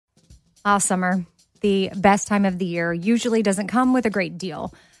Summer, the best time of the year, usually doesn't come with a great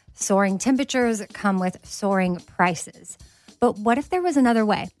deal. Soaring temperatures come with soaring prices. But what if there was another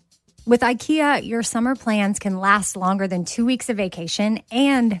way? With IKEA, your summer plans can last longer than 2 weeks of vacation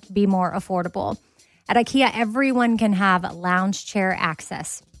and be more affordable. At IKEA, everyone can have lounge chair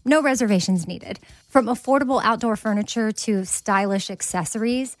access. No reservations needed. From affordable outdoor furniture to stylish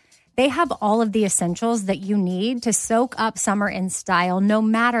accessories, they have all of the essentials that you need to soak up summer in style, no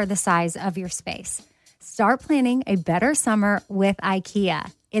matter the size of your space. Start planning a better summer with IKEA.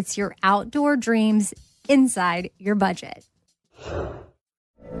 It's your outdoor dreams inside your budget.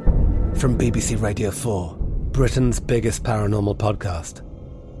 From BBC Radio 4, Britain's biggest paranormal podcast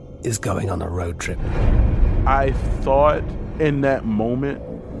is going on a road trip. I thought in that moment,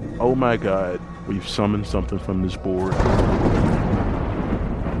 oh my God, we've summoned something from this board.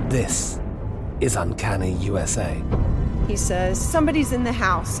 This is Uncanny USA. He says, somebody's in the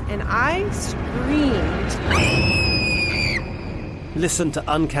house, and I screamed. Listen to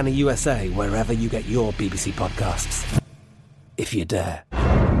Uncanny USA wherever you get your BBC podcasts, if you dare.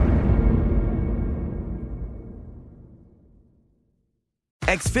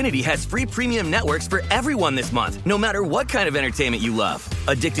 Xfinity has free premium networks for everyone this month, no matter what kind of entertainment you love.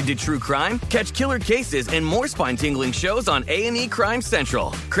 Addicted to true crime? Catch killer cases and more spine-tingling shows on A&E Crime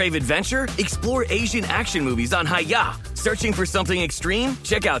Central. Crave adventure? Explore Asian action movies on Hi-YAH. Searching for something extreme?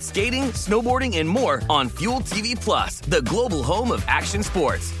 Check out skating, snowboarding, and more on Fuel TV Plus, the global home of action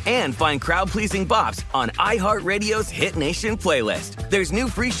sports. And find crowd-pleasing bops on iHeartRadio's Hit Nation playlist. There's new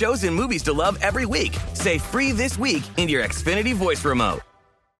free shows and movies to love every week. Say free this week in your Xfinity voice remote.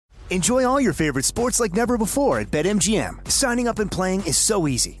 Enjoy all your favorite sports like never before at BetMGM. Signing up and playing is so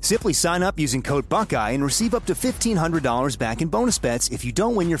easy. Simply sign up using code Buckeye and receive up to $1,500 back in bonus bets if you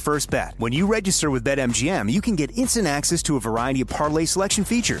don't win your first bet. When you register with BetMGM, you can get instant access to a variety of parlay selection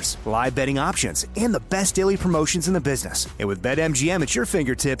features, live betting options, and the best daily promotions in the business. And with BetMGM at your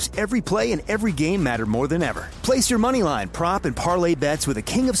fingertips, every play and every game matter more than ever. Place your moneyline, prop, and parlay bets with the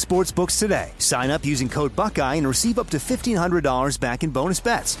king of sportsbooks today. Sign up using code Buckeye and receive up to $1,500 back in bonus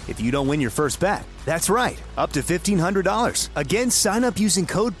bets if you don't win your first bet. That's right, up to $1,500. Again, sign up using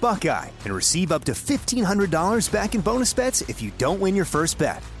code Buckeye and receive up to $1,500 back in bonus bets if you don't win your first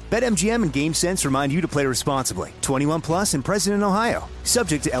bet. BetMGM and GameSense remind you to play responsibly. 21 plus and present in Ohio.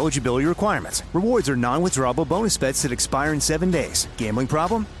 Subject to eligibility requirements. Rewards are non-withdrawable bonus bets that expire in 7 days. Gambling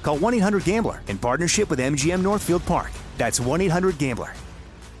problem? Call 1-800-GAMBLER in partnership with MGM Northfield Park. That's 1-800-GAMBLER.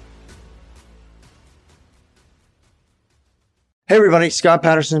 Hey everybody, Scott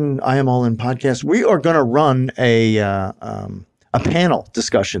Patterson, I Am All In podcast. We are going to run a panel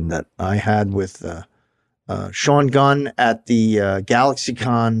discussion that I had with Sean Gunn at the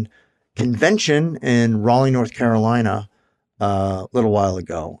GalaxyCon convention in Raleigh, North Carolina, a little while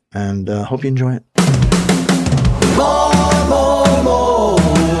ago, and hope you enjoy it. More.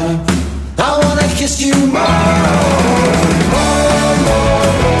 I want to kiss you more.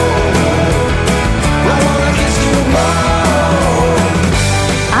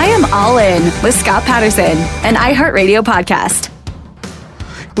 I Am All In with Scott Patterson, an iHeartRadio podcast.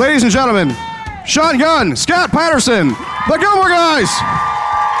 Ladies and gentlemen, Sean Gunn, Scott Patterson, the Gilmore Guys.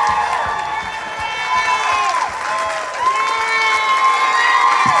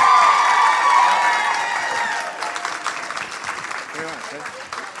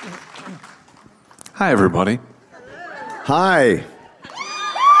 Hi, everybody. Hi.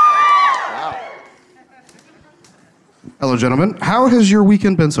 Hello, gentlemen. How has your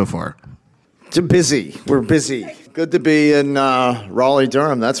weekend been so far? It's busy. We're busy. Good to be in Raleigh,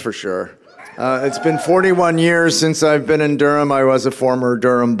 Durham, that's for sure. It's been 41 years since I've been in Durham. I was a former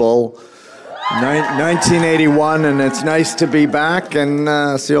Durham Bull. 1981, and it's nice to be back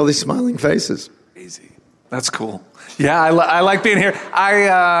and see all these smiling faces. Easy. That's cool. Yeah, I like being here.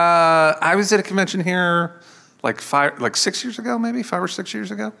 I was at a convention here like 6 years ago, maybe 5 or 6 years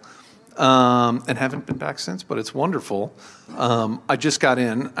ago. And haven't been back since, but it's wonderful. I just got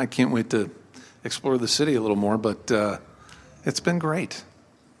in. I can't wait to explore the city a little more, but it's been great.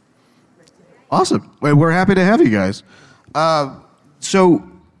 Awesome. Well, we're happy to have you guys. So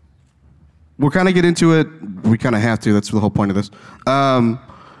we'll kind of get into it. We kind of have to. That's the whole point of this.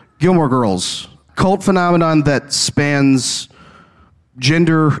 Gilmore Girls, cult phenomenon that spans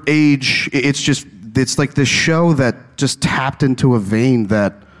gender, age. It's like this show that just tapped into a vein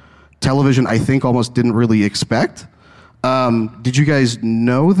that television, I think, almost didn't really expect. Did you guys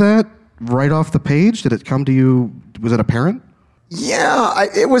know that right off the page? Did it come to you? Was it apparent? Yeah,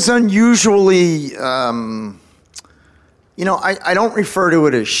 it was unusually, I don't refer to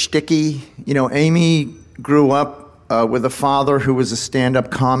it as shticky. Amy grew up with a father who was a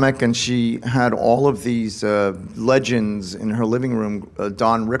stand-up comic, and she had all of these legends in her living room,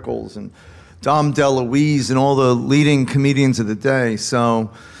 Don Rickles and Dom DeLuise and all the leading comedians of the day. So,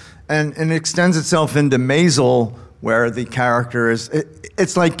 and it extends itself into Maisel, where the character is,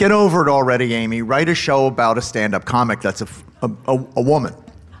 it's like, get over it already, Amy. Write a show about a stand-up comic that's a woman.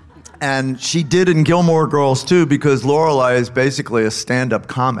 And she did in Gilmore Girls too, because Lorelai is basically a stand-up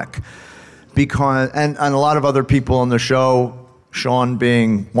comic. And a lot of other people on the show, Sean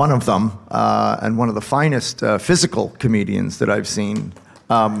being one of them, and one of the finest physical comedians that I've seen.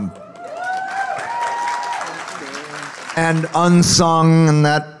 And unsung, and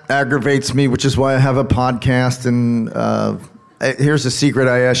that aggravates me, which is why I have a podcast. And here's a secret: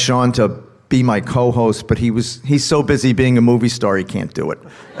 I asked Sean to be my co-host, but he's so busy being a movie star he can't do it.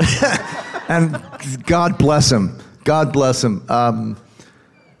 And God bless him. God bless him.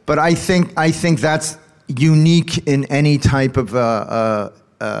 But I think that's unique in any type of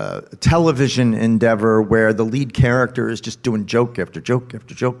television endeavor where the lead character is just doing joke after joke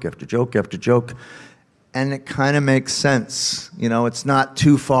after joke after joke after joke. And it kind of makes sense. You know, it's not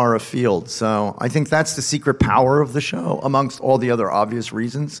too far afield. So I think that's the secret power of the show, amongst all the other obvious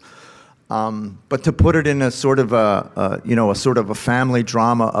reasons. But to put it in a sort of a family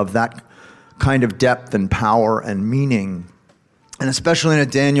drama of that kind of depth and power and meaning, and especially in a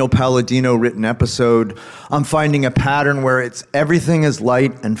Daniel Palladino written episode, I'm finding a pattern where everything is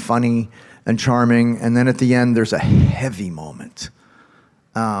light and funny and charming, and then at the end there's a heavy moment.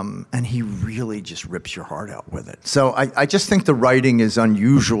 And he really just rips your heart out with it. So I just think the writing is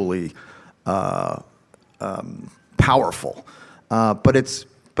unusually powerful,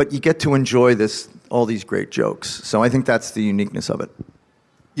 but you get to enjoy all these great jokes. So I think that's the uniqueness of it.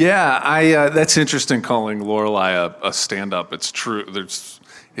 Yeah, that's interesting calling Lorelai a stand-up. It's true.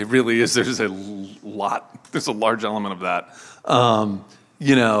 It really is. There's a large element of that.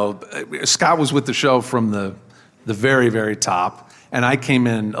 Scott was with the show from the very, very top. And I came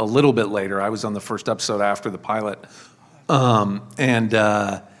in a little bit later. I was on the first episode after the pilot, and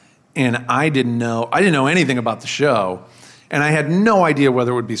I didn't know anything about the show, and I had no idea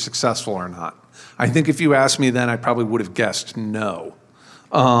whether it would be successful or not. I think if you asked me then, I probably would have guessed no,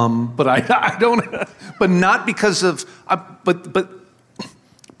 but I don't. But not because of, but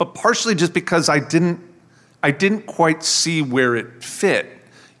partially just because I didn't quite see where it fit,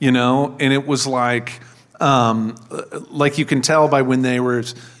 and it was like you can tell by when they were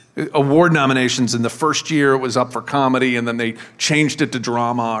award nominations in the first year, it was up for comedy, and then they changed it to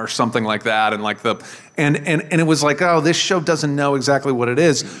drama or something like that, and it was like, oh, this show doesn't know exactly what it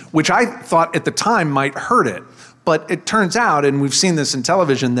is, which I thought at the time might hurt it. But it turns out, and we've seen this in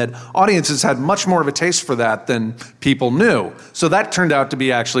television, that audiences had much more of a taste for that than people knew. So that turned out to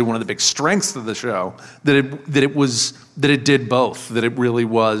be actually one of the big strengths of the show, that it did both. That it really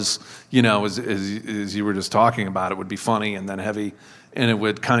was, as you were just talking about, it would be funny and then heavy, and it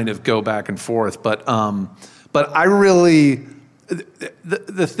would kind of go back and forth. But I really,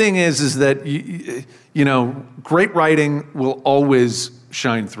 the thing is that great writing will always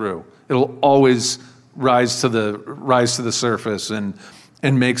shine through. It'll always rise to the surface and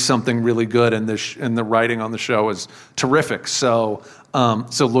make something really good, and the writing on the show is terrific. So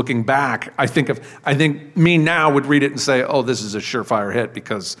looking back, I think me now would read it and say, oh, this is a surefire hit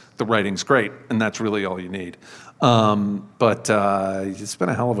because the writing's great, and that's really all you need. But it's been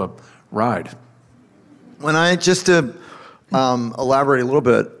a hell of a ride. When I just to elaborate a little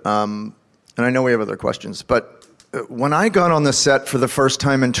bit, and I know we have other questions, but when I got on the set for the first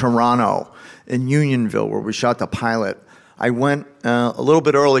time in Toronto, in Unionville, where we shot the pilot, I went a little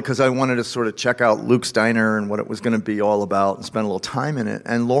bit early because I wanted to sort of check out Luke's Diner and what it was going to be all about and spend a little time in it.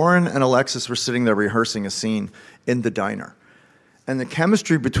 And Lauren and Alexis were sitting there rehearsing a scene in the diner. And the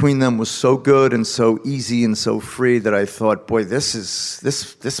chemistry between them was so good and so easy and so free that I thought, boy, this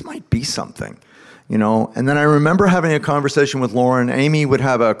might be something, And then I remember having a conversation with Lauren. Amy would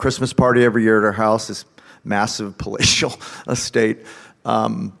have a Christmas party every year at her house, this massive palatial estate.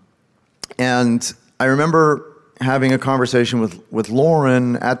 And I remember having a conversation with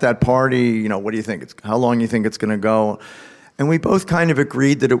Lauren at that party. What do you think? How long do you think it's going to go? And we both kind of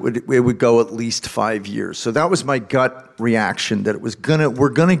agreed that it would go at least 5 years. So that was my gut reaction, that we're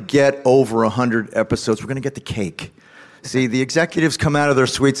gonna get over 100 episodes. We're gonna get the cake. See, the executives come out of their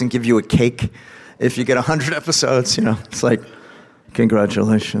suites and give you a cake if you get 100 episodes. It's like,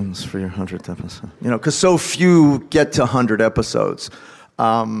 congratulations for your 100th episode. Because so few get to 100 episodes.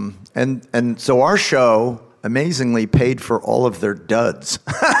 And so our show amazingly paid for all of their duds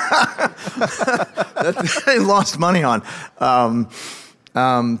that they lost money on.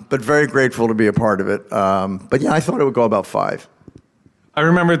 but very grateful to be a part of it. But yeah, I thought it would go about 5. I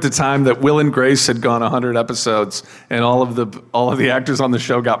remember at the time that Will and Grace had gone 100 episodes, and all of the actors on the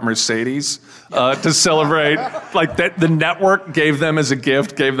show got Mercedes to celebrate. Like that, the network gave them as a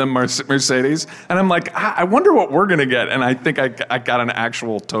gift, gave them Mercedes, and I'm like, I wonder what we're gonna get, and I think I got an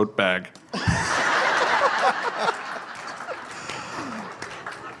actual tote bag.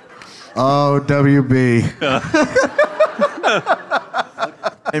 Oh, WB.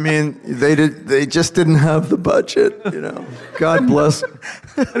 I mean, they just didn't have the budget, you know. God bless.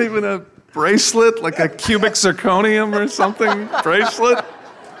 Not even a bracelet, like a cubic zirconium or something bracelet.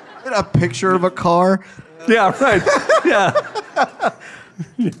 A picture of a car. Yeah, right. Yeah.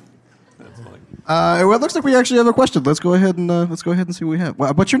 Well, it looks like we actually have a question. Let's go ahead and see what we have.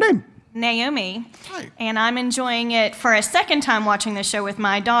 What's your name? Naomi. Hi. And I'm enjoying it for a second time watching the show with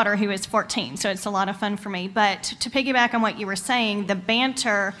my daughter, who is 14, so it's a lot of fun for me. But to piggyback on what you were saying, the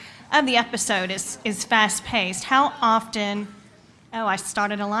banter of the episode is fast-paced. How often... Oh, I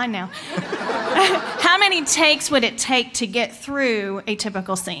started a line now. How many takes would it take to get through a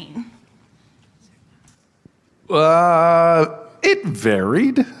typical scene? It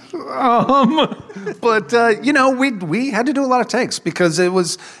varied. But we had to do a lot of takes because it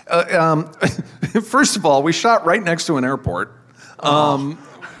was, first of all, we shot right next to an airport, and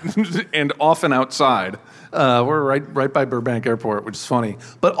often outside. We're right by Burbank Airport, which is funny.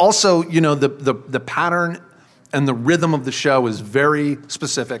 But also, the pattern and the rhythm of the show is very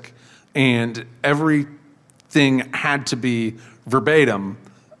specific, and everything had to be verbatim.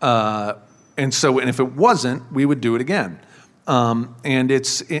 And if it wasn't, we would do it again. And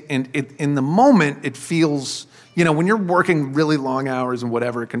in the moment, it feels, when you're working really long hours and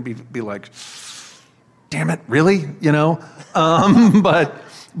whatever, it can be like, damn it, really?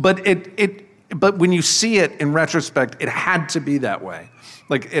 But when you see it in retrospect, it had to be that way.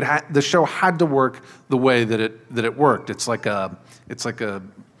 Like the show had to work the way that it worked. It's like a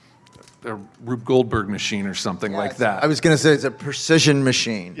Rube Goldberg machine or something like that. I was going to say it's a precision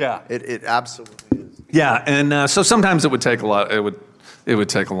machine. Yeah. It absolutely is. Yeah, and so sometimes it would take a lot. It would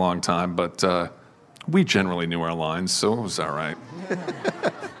take a long time, but we generally knew our lines, so it was all right.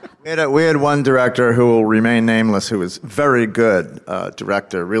 We had one director who will remain nameless, who was very good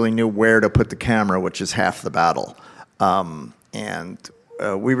director, really knew where to put the camera, which is half the battle.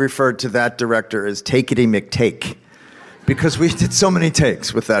 We referred to that director as Takety McTake, because we did so many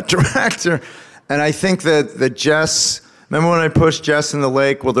takes with that director. And I think that Jess... Remember when I pushed Jess in the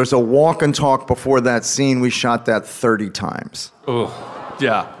lake? Well, there's a walk and talk before that scene. We shot that 30 times. Oh,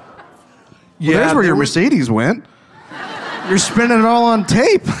 yeah. Well, there's where your Mercedes went. You're spinning it all on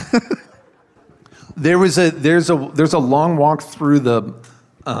tape. There's a long walk through the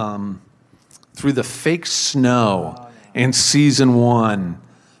fake snow in season 1.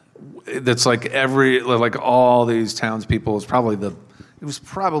 That's like all these townspeople. It was probably the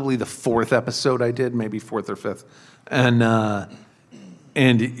 4th episode I did, maybe 4th or 5th. And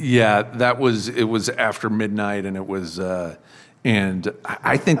yeah, it was after midnight, and it was, and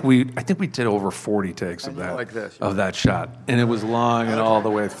I think we did over 40 takes of that shot, and it was long and all the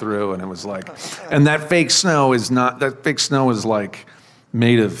way through, and it was like, and that fake snow is like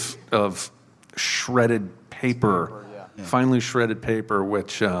made of shredded paper, finely shredded paper,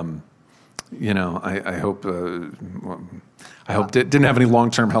 which, I hope it didn't have any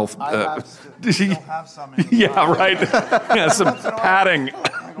long-term health. Still have some. Yeah, right. Yeah, some padding.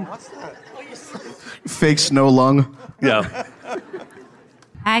 What's that? Fake snow lung. Yeah.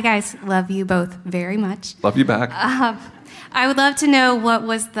 Hi, guys. Love you both very much. Love you back. I would love to know what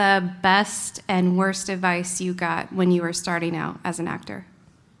was the best and worst advice you got when you were starting out as an actor.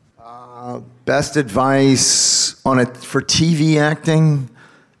 Best advice for TV acting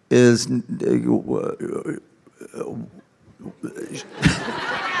is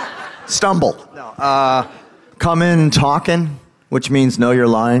stumble. No. Come in talking, which means know your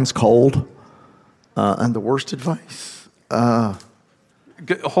lines cold. And the worst advice.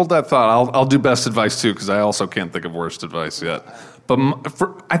 Hold that thought. I'll do best advice too, because I also can't think of worst advice yet. But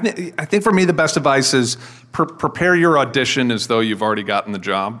I think for me the best advice is prepare your audition as though you've already gotten the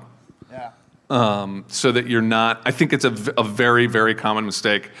job. Yeah. So that you're not. I think it's a very, very common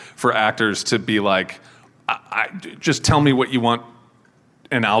mistake for actors to be like, just tell me what you want,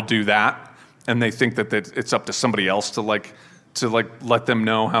 and I'll do that. And they think that it's up to somebody else to let them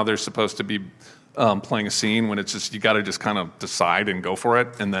know how they're supposed to be playing a scene, when it's just you got to just kind of decide and go for it,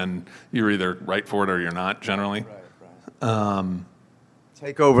 and then you're either right for it or you're not. Generally,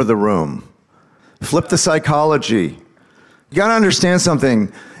 take over the room, flip the psychology. You got to understand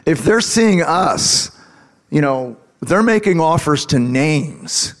something. If they're seeing us, they're making offers to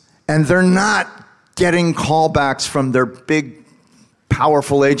names, and they're not getting callbacks from their big,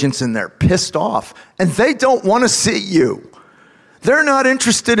 powerful agents, and they're pissed off, and they don't want to see you. They're not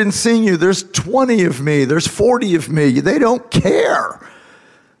interested in seeing you. There's 20 of me. There's 40 of me. They don't care.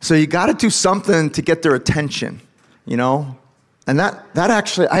 So you got to do something to get their attention, you know? And I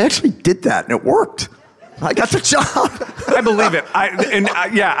actually did that, and it worked. I got the job. I believe it. I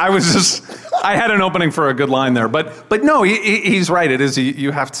had an opening for a good line there, but no, he's right. It is.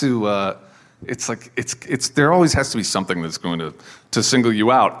 You have to. It's there always has to be something that's going to single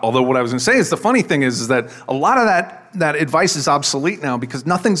you out. Although what I was going to say is the funny thing is that a lot of that advice is obsolete now because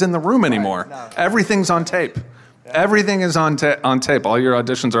nothing's in the room anymore. Right, no. Everything's on tape. Yeah. Everything is on tape. All your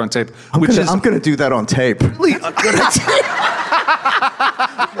auditions are on tape. I'm going to do that on tape. Really?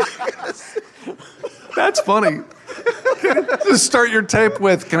 That's funny. Just start your tape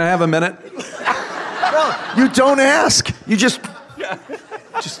with, "Can I have a minute?" No, you don't ask. You just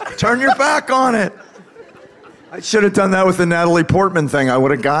turn your back on it. I should have done that with the Natalie Portman thing. I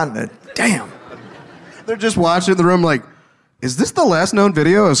would have gotten it. Damn. They're just watching in the room like, is this the last known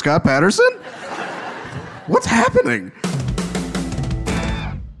video of Scott Patterson? What's happening?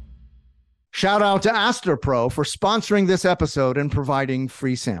 Shout out to Astropro for sponsoring this episode and providing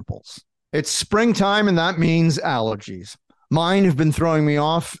free samples. It's springtime, and that means allergies. Mine have been throwing me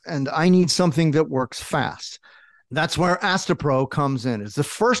off, and I need something that works fast. That's where Astropro comes in. It's the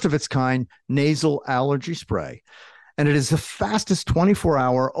first of its kind nasal allergy spray, and it is the fastest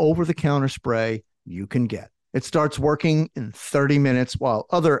 24-hour over-the-counter spray you can get. It starts working in 30 minutes, while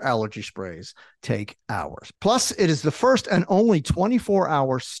other allergy sprays take hours. Plus, it is the first and only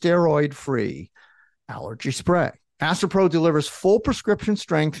 24-hour steroid-free allergy spray. Astropro delivers full prescription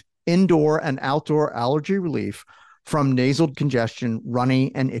strength indoor and outdoor allergy relief from nasal congestion,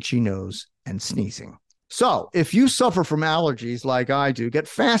 runny and itchy nose, and sneezing. So if you suffer from allergies like I do, get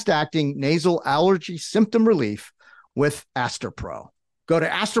fast-acting nasal allergy symptom relief with Astropro. Go to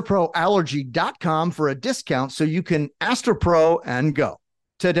astroproallergy.com for a discount so you can Astropro and go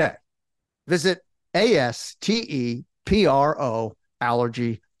today. Visit ASTEPRO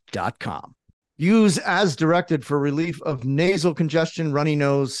allergy.com. Use as directed for relief of nasal congestion, runny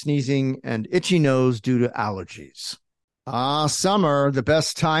nose, sneezing, and itchy nose due to allergies. Summer, the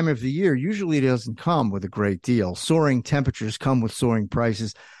best time of the year, usually doesn't come with a great deal. Soaring temperatures come with soaring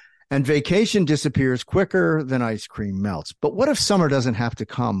prices, and vacation disappears quicker than ice cream melts. But what if summer doesn't have to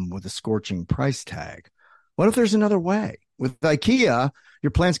come with a scorching price tag? What if there's another way? With IKEA,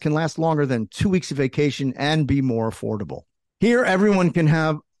 your plans can last longer than 2 weeks of vacation and be more affordable. Here, everyone can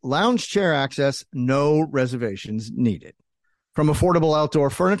have lounge chair access, no reservations needed. From affordable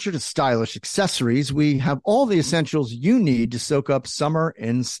outdoor furniture to stylish accessories, we have all the essentials you need to soak up summer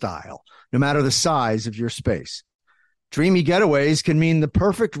in style, no matter the size of your space. Dreamy getaways can mean the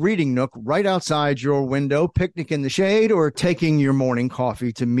perfect reading nook right outside your window, picnic in the shade, or taking your morning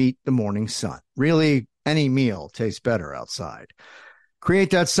coffee to meet the morning sun. Really, any meal tastes better outside.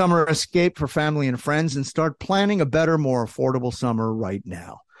 Create that summer escape for family and friends and start planning a better, more affordable summer right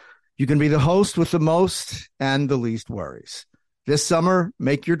now. You can be the host with the most and the least worries. This summer,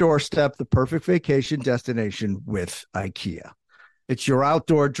 make your doorstep the perfect vacation destination with IKEA. It's your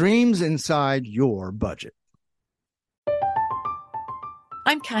outdoor dreams inside your budget.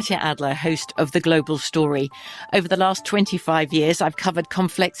 I'm Katya Adler, host of The Global Story. Over the last 25 years, I've covered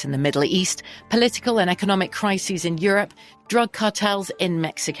conflicts in the Middle East, political and economic crises in Europe, drug cartels in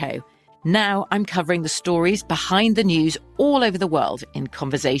Mexico. Now I'm covering the stories behind the news all over the world in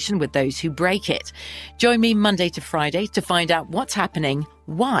conversation with those who break it. Join me Monday to Friday to find out what's happening,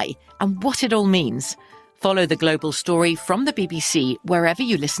 why, and what it all means. Follow The Global Story from the BBC wherever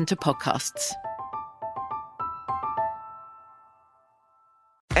you listen to podcasts.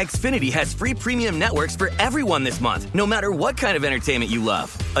 Xfinity has free premium networks for everyone this month, no matter what kind of entertainment you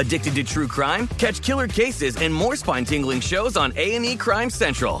love. Addicted to true crime? Catch killer cases and more spine-tingling shows on A&E Crime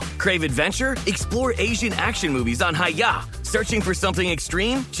Central. Crave adventure? Explore Asian action movies on Hi-Ya. Searching for something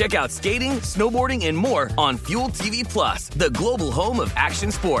extreme? Check out skating, snowboarding, and more on Fuel TV Plus, the global home of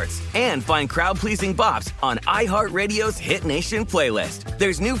action sports. And find crowd-pleasing bops on iHeartRadio's Hit Nation playlist.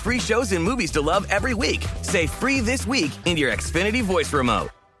 There's new free shows and movies to love every week. Say free this week in your Xfinity voice remote.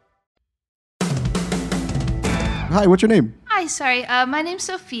 Hi, what's your name? Hi, sorry. My name's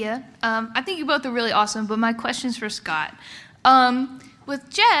Sophia. I think you both are really awesome, but my question's for Scott. With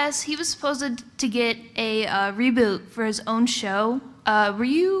Jess, he was supposed to get a reboot for his own show. Were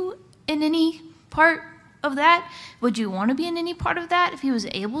you in any part of that? Would you want to be in any part of that if he was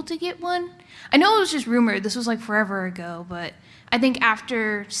able to get one? I know it was just rumored. This was like forever ago, but I think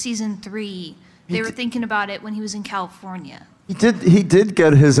after season 3, they were thinking about it when he was in California. He did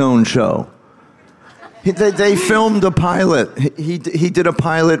get his own show. They filmed a pilot. He did a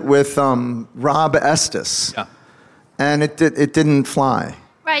pilot with Rob Estes. Yeah. And it didn't fly.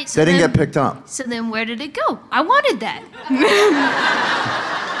 Right. They didn't get picked up. So then where did it go? I wanted that.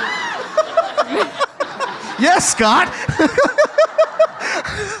 Yes, Scott.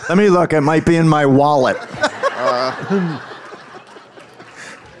 Let me look. It might be in my wallet.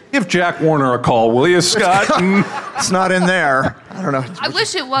 Give Jack Warner a call, will you, Scott? It's not in there. I don't know. I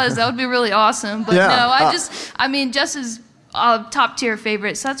wish it was. That would be really awesome. But Yeah, no, Jess is a top tier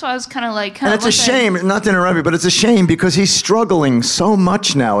favorite. So that's why I was kind of like. And it's a shame, not to interrupt you, but it's a shame because he's struggling so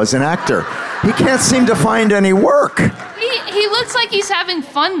much now as an actor. He can't seem to find any work. He looks like he's having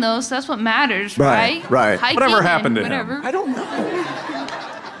fun though, so that's what matters, right? Right. Hiking Whatever happened to whatever. him? I don't know.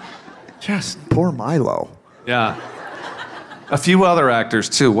 Just poor Milo. Yeah. A few other actors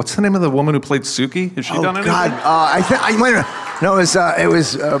too. What's the name of the woman who played Suki? Has she done anything? God, no, it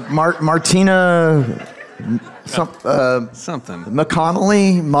was Martina. Something.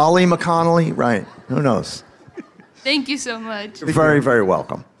 McConnelly, Molly McConnelly, right? Who knows? Thank you so much. You're very, very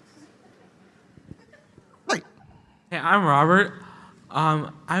welcome. Hey, I'm Robert.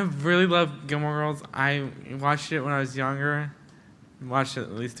 I really love Gilmore Girls. I watched it when I was younger. Watched it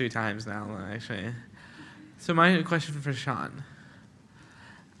at least 3 times now, actually. So my question for Sean.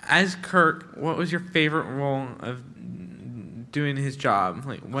 As Kirk, what was your favorite role of doing his job?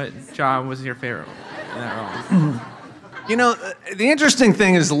 Like, what job was your favorite in that role? You know, the interesting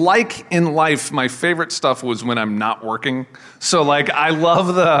thing is, like in life, my favorite stuff was when I'm not working. So, like, I love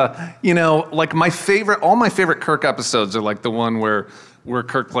like all my favorite Kirk episodes are like the one where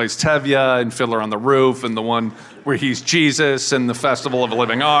Kirk plays Tevye and Fiddler on the Roof, and the one where he's Jesus and the Festival of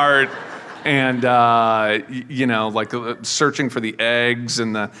Living Art, and searching for the eggs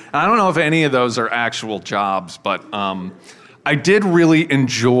and I don't know if any of those are actual jobs, but I did really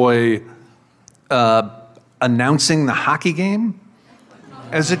enjoy announcing the hockey game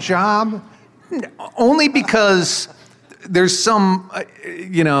as a job, only because there's some,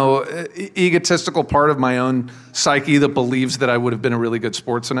 egotistical part of my own psyche that believes that I would have been a really good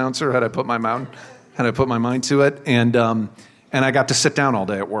sports announcer had I put my mind to it, and I got to sit down all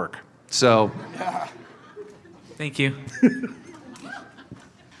day at work. So, thank you.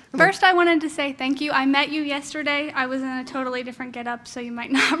 First, I wanted to say thank you. I met you yesterday. I was in a totally different getup, so you might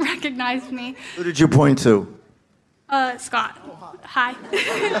not recognize me. Who did you point to? Scott. Hi.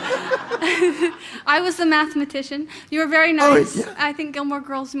 I was the mathematician. You were very nice. Oh, yeah. I think Gilmore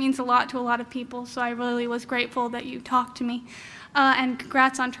Girls means a lot to a lot of people, so I really was grateful that you talked to me. And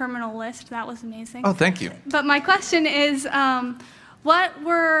congrats on Terminal List. That was amazing. Oh, thank you. But my question is, what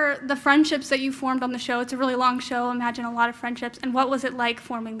were the friendships that you formed on the show? It's a really long show. Imagine a lot of friendships. And what was it like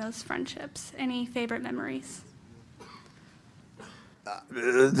forming those friendships? Any favorite memories?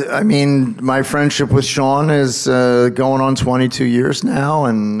 My friendship with Sean is going on 22 years now,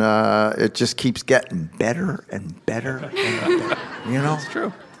 and it just keeps getting better and better and better. It's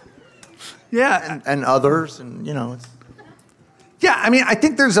true. Yeah. And others, and it's... Yeah, I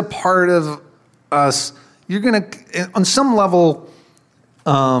think there's a part of us, you're going to, on some level,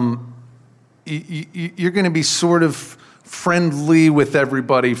 you're going to be sort of friendly with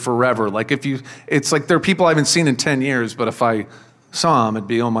everybody forever. Like it's like there are people I haven't seen in 10 years, but if I saw them, it'd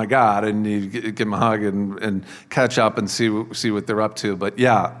be, oh my God, and you give them a hug and catch up and see what they're up to. But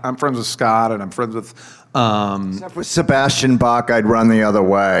yeah, I'm friends with Scott, and I'm friends with... Except with Sebastian Bach, I'd run the other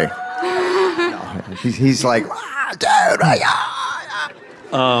way. He's like, dude,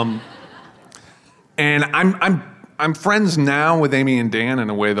 and I'm friends now with Amy and Dan in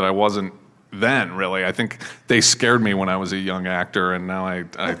a way that I wasn't then, really. I think they scared me when I was a young actor, and now I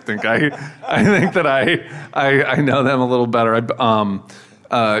think I think that I know them a little better.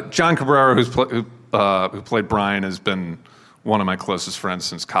 John Cabrera, who played Brian, has been one of my closest friends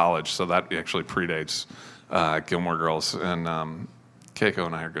since college, so that actually predates Gilmore Girls, and Keiko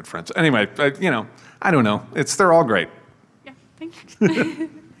and I are good friends. Anyway, I don't know. They're all great. Yeah, thank you.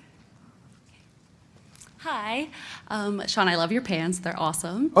 Hi. Sean, I love your pants. They're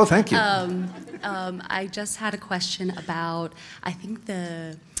awesome. Oh, thank you. I just had a question about, I think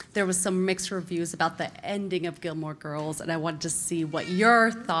there was some mixed reviews about the ending of Gilmore Girls, and I wanted to see what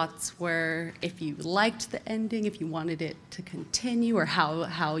your thoughts were, if you liked the ending, if you wanted it to continue, or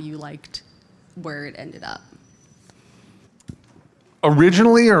how you liked where it ended up.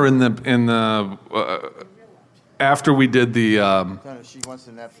 Originally, or in the after we did the she wants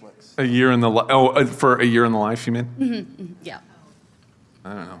the Netflix. For A Year in the Life, you mean? Mm-hmm. Yeah.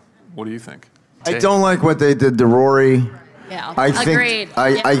 I don't know. What do you think? I don't like what they did to Rory. Yeah. I think Agreed.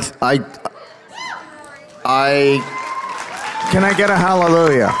 Can I get a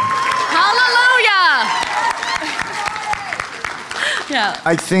hallelujah? Hallelujah! Yeah.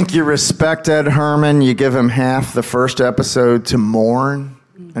 I think you respect Ed Herman. You give him half the first episode to mourn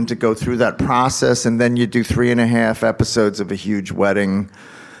and to go through that process, and then you do 3.5 episodes of a huge wedding.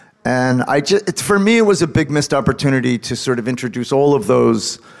 And for me, it was a big missed opportunity to sort of introduce all of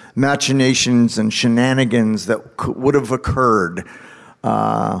those machinations and shenanigans that would have occurred.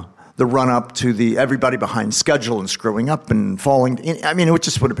 The run up to the everybody behind schedule and screwing up and falling. I mean, it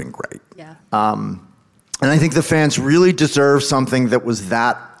just would have been great. Yeah. And I think the fans really deserve something that was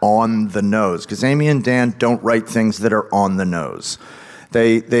that on the nose, because Amy and Dan don't write things that are on the nose.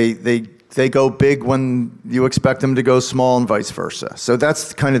 They go big when you expect them to go small, and vice versa. So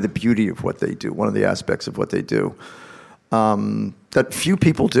that's kind of the beauty of what they do. One of the aspects of what they do that few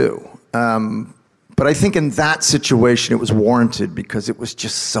people do. But I think in that situation, it was warranted because it was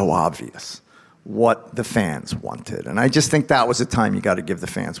just so obvious what the fans wanted. And I just think that was a time you got to give the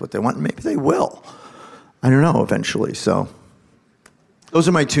fans what they want. And maybe they will. I don't know, eventually. So those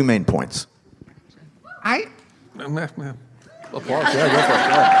are my 2 main points. Applause. Yeah, go for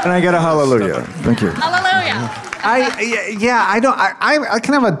it. And I get a hallelujah. Thank you. Hallelujah. I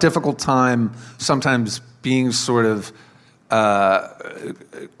can have a difficult time sometimes being sort of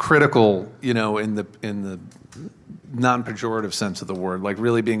critical, in the non-pejorative sense of the word, like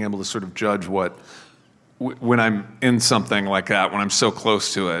really being able to sort of judge when I'm in something like that, when I'm so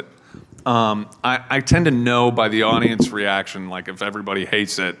close to it. I tend to know by the audience reaction, like if everybody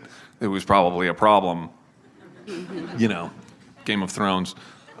hates it, it was probably a problem. Game of Thrones.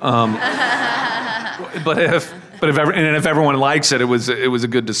 But if everyone likes it, it was a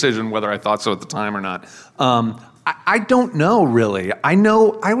good decision, whether I thought so at the time or not. I don't know really. I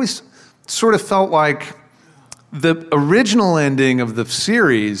always sort of felt like the original ending of the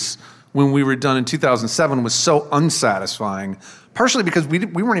series when we were done in 2007 was so unsatisfying. Partially because we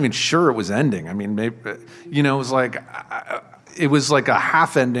weren't even sure it was ending. I mean, maybe, it was like a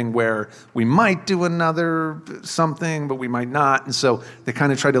half ending where we might do another something, but we might not. And so they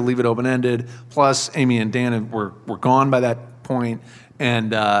kind of tried to leave it open-ended. Plus, Amy and Dan were gone by that point.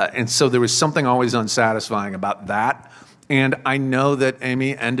 And so there was something always unsatisfying about that. And I know that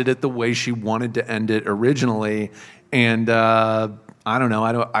Amy ended it the way she wanted to end it originally. And I don't know.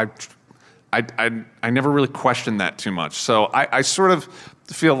 I never really questioned that too much. So I sort of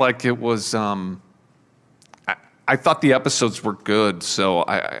feel like it was. I thought the episodes were good. So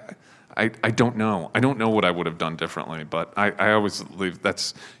I don't know. I don't know what I would have done differently. But I always believe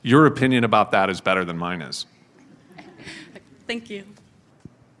that's your opinion about that is better than mine is. Thank you.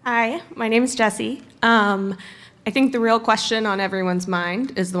 Hi, my name is Jessie. I think the real question on everyone's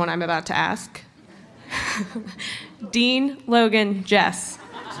mind is the one I'm about to ask. Dean, Logan, Jess.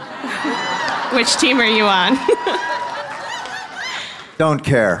 Which team are you on? Don't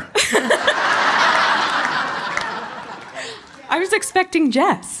care. I was expecting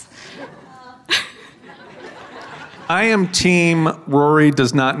Jess. I am team Rory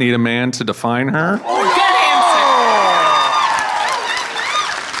does not need a man to define her. Good answer.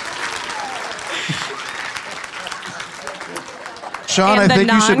 Sean, I think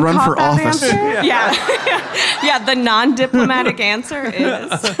you should run for office. Yeah, the non-diplomatic answer is.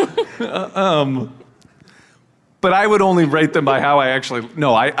 But I would only rate them by how I actually.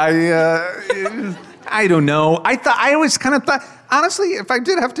 No, I don't know. I always kind of thought. Honestly, if I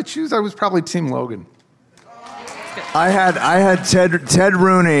did have to choose, I was probably Team Logan. I had Ted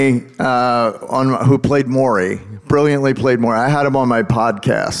Rooney who played Maury, brilliantly played Maury. I had him on my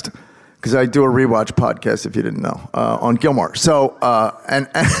podcast. Because I do a rewatch podcast, if you didn't know, on Gilmore. So, and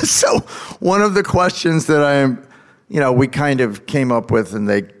so one of the questions that we kind of came up with, and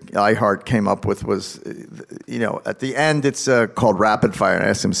iHeart came up with was, at the end it's called Rapid Fire. And I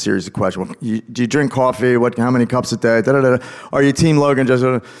asked him a series of questions. Well, do you drink coffee? How many cups a day? Are you Team Logan?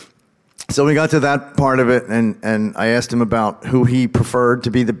 So we got to that part of it, and I asked him about who he preferred to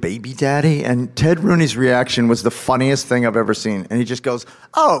be the baby daddy. And Ted Rooney's reaction was the funniest thing I've ever seen. And he just goes,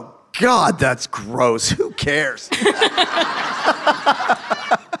 "Oh, God, that's gross. Who cares?"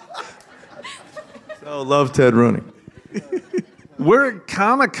 So love Ted Rooney. We're at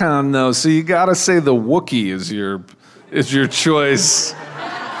Comic-Con though, so you gotta say the Wookiee is your choice.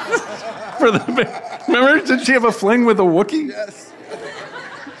 Remember, did she have a fling with a Wookiee? Yes.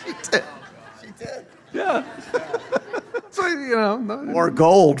 She did. Yeah. So, More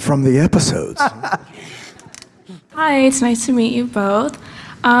gold from the episodes. Hi, it's nice to meet you both.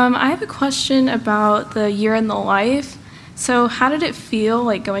 I have a question about the year in the life. So how did it feel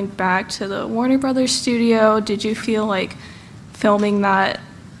like going back to the Warner Brothers studio? Did you feel like filming that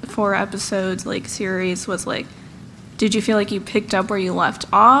 4-episode series was like, did you feel like you picked up where you left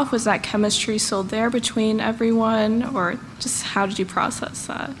off? Was that chemistry still there between everyone, or just how did you process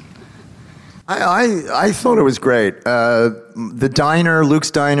that? I thought it was great. The diner,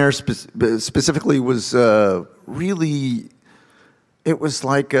 Luke's diner specifically, was really, it was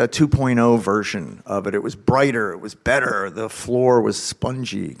like a 2.0 version of it. It was brighter, it was better. The floor was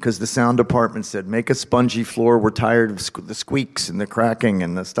spongy because the sound department said, make a spongy floor. We're tired of the squeaks and the cracking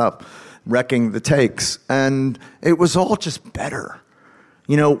and the stuff, wrecking the takes. And it was all just better.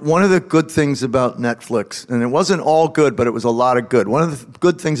 You know, one of the good things about Netflix, and it wasn't all good, but it was a lot of good. One of the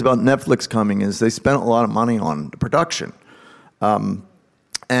good things about Netflix coming is they spent a lot of money on the production. And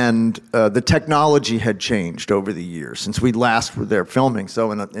the technology had changed over the years since we last were there filming.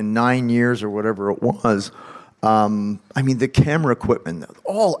 So in 9 years or whatever it was, I mean, the camera equipment,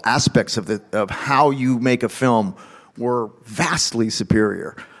 all aspects of how you make a film were vastly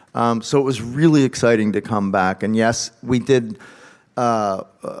superior. So it was really exciting to come back. And yes, we did...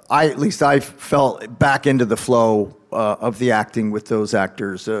 I fell back into the flow of the acting with those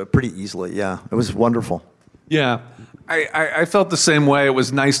actors pretty easily. Yeah, it was wonderful. Yeah, I felt the same way. It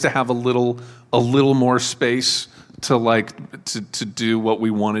was nice to have a little more space to do what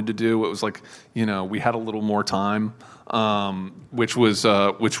we wanted to do. It was like, you know, we had a little more time, which was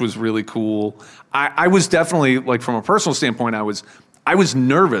really cool. I was definitely, like, from a personal standpoint, I was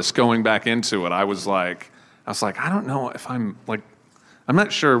nervous going back into it. I was like, I don't know if I'm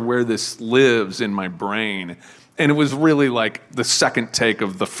not sure where this lives in my brain. And it was really like the second take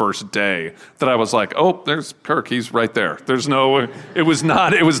of the first day that I was like, oh, there's Kirk, he's right there. It was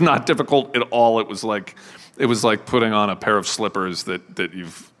not difficult at all. It was like putting on a pair of slippers that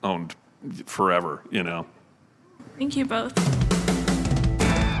you've owned forever, you know. Thank you both.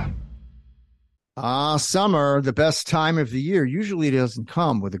 Summer, the best time of the year, usually doesn't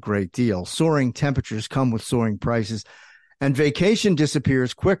come with a great deal. Soaring temperatures come with soaring prices. And vacation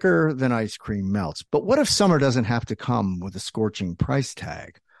disappears quicker than ice cream melts. But what if summer doesn't have to come with a scorching price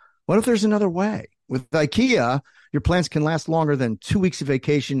tag? What if there's another way? With IKEA, your plans can last longer than 2 weeks of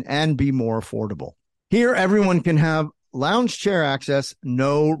vacation and be more affordable. Here, everyone can have lounge chair access,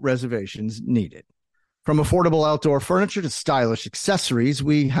 no reservations needed. From affordable outdoor furniture to stylish accessories,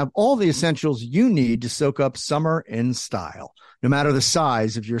 we have all the essentials you need to soak up summer in style, no matter the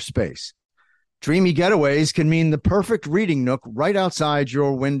size of your space. Dreamy getaways can mean the perfect reading nook right outside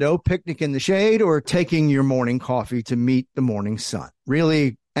your window, picnic in the shade, or taking your morning coffee to meet the morning sun.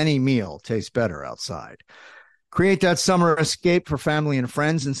 Really, any meal tastes better outside. Create that summer escape for family and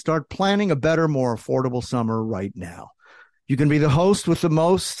friends and start planning a better, more affordable summer right now. You can be the host with the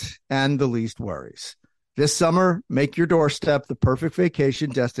most and the least worries. This summer, make your doorstep the perfect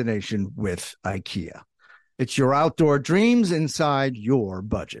vacation destination with IKEA. It's your outdoor dreams inside your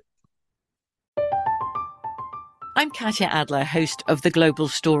budget. I'm Katya Adler, host of The Global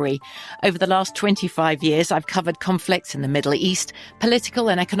Story. Over the last 25 years, I've covered conflicts in the Middle East, political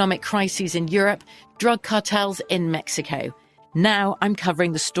and economic crises in Europe, drug cartels in Mexico. Now I'm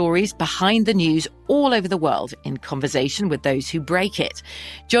covering the stories behind the news all over the world in conversation with those who break it.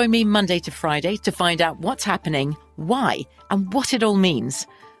 Join me Monday to Friday to find out what's happening, why, and what it all means.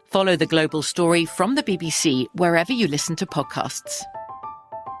 Follow The Global Story from the BBC wherever you listen to podcasts.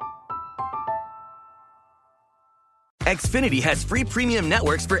 Xfinity has free premium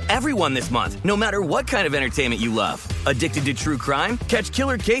networks for everyone this month, no matter what kind of entertainment you love. Addicted to true crime? Catch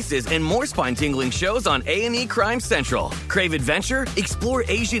killer cases and more spine-tingling shows on A&E Crime Central. Crave adventure? Explore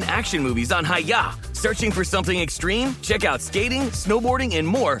Asian action movies on Hi-Ya. Searching for something extreme? Check out skating, snowboarding, and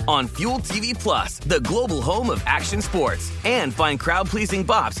more on Fuel TV Plus, the global home of action sports. And find crowd-pleasing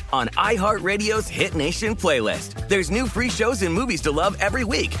bops on iHeartRadio's Hit Nation playlist. There's new free shows and movies to love every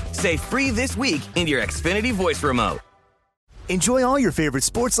week. Say free this week in your Xfinity voice remote. Enjoy all your favorite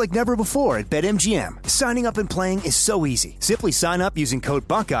sports like never before at BetMGM. Signing up and playing is so easy. Simply sign up using code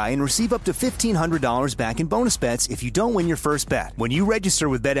Buckeye and receive up to $1,500 back in bonus bets if you don't win your first bet. When you register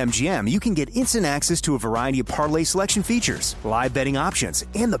with BetMGM, you can get instant access to a variety of parlay selection features, live betting options,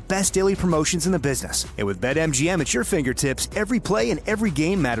 and the best daily promotions in the business. And with BetMGM at your fingertips, every play and every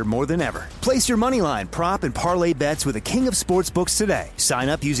game matter more than ever. Place your moneyline, prop, and parlay bets with the king of sportsbooks today. Sign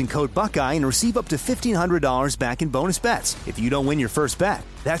up using code Buckeye and receive up to $1,500 back in bonus bets if you don't win your first bet.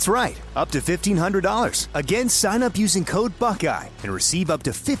 That's right, up to $1,500. Again, sign up using code Buckeye and receive up to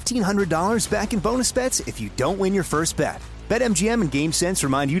 $1,500 back in bonus bets if you don't win your first bet. BetMGM and GameSense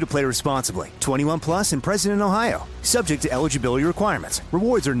remind you to play responsibly. 21 plus and present in Ohio. Subject to eligibility requirements.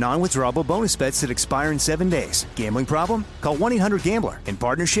 Rewards are non-withdrawable bonus bets that expire in 7 days. Gambling problem? Call 1-800-GAMBLER in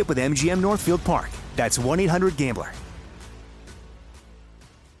partnership with MGM Northfield Park. That's 1-800-GAMBLER.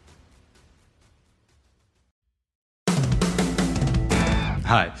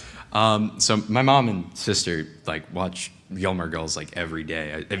 Hi. So my mom and sister watch Gilmore Girls every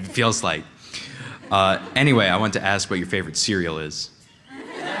day. It feels like. Anyway, I want to ask what your favorite cereal is.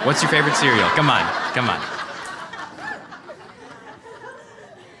 What's your favorite cereal? Come on.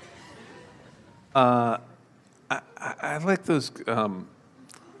 I like those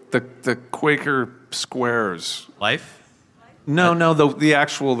the Quaker squares. Life? No,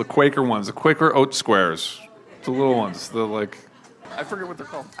 the Quaker ones, the Quaker oat squares, the little ones. I forget what they're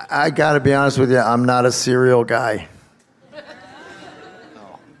called. I got to be honest with you, I'm not a cereal guy.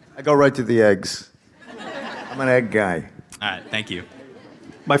 I go right to the eggs. I'm an egg guy. All right, thank you.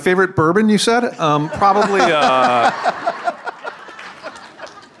 My favorite bourbon, you said? Probably.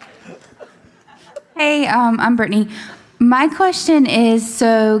 Hey, I'm Brittany. My question is,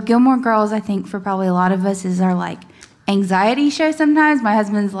 so Gilmore Girls, I think for probably a lot of us, is our anxiety show sometimes. My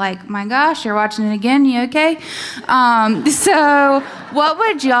husband's like, my gosh, you're watching it again, you okay? So what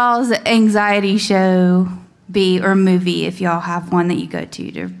would y'all's anxiety show be, or movie, if y'all have one that you go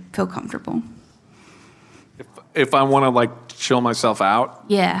to feel comfortable? If I want to chill myself out?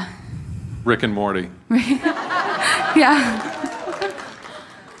 Yeah. Rick and Morty. Yeah.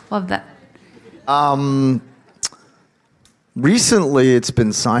 Love that. Recently, it's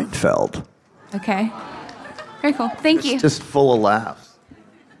been Seinfeld. Okay. Very cool. Thank you. It's just full of laughs.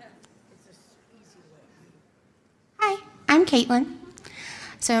 Hi, I'm Caitlin.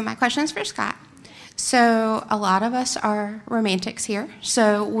 So my question is for Scott. So a lot of us are romantics here.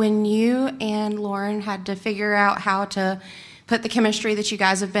 So when you and Lauren had to figure out how to put the chemistry that you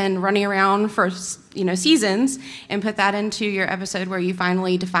guys have been running around for seasons and put that into your episode where you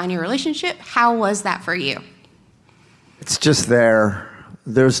finally define your relationship, how was that for you? It's just there.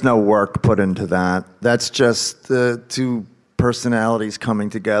 There's no work put into that. That's just the two personalities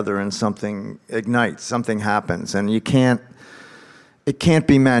coming together and something ignites, something happens, and it can't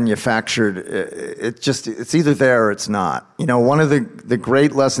be manufactured. It's either there or it's not. One of the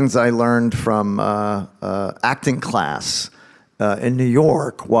great lessons I learned from acting class in New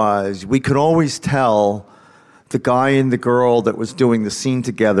York was we could always tell the guy and the girl that was doing the scene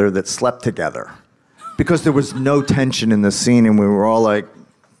together that slept together, because there was no tension in the scene and we were all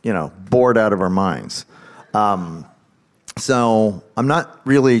bored out of our minds. So I'm not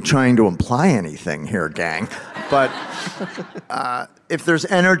really trying to imply anything here, gang, but if there's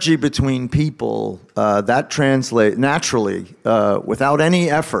energy between people, that translates naturally, without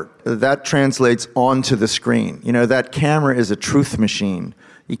any effort, that translates onto the screen. That camera is a truth machine.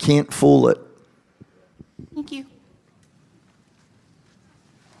 You can't fool it. Thank you.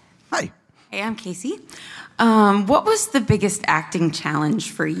 Hey, I'm Casey. What was the biggest acting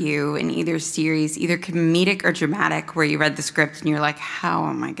challenge for you in either series, either comedic or dramatic, where you read the script and you're like, how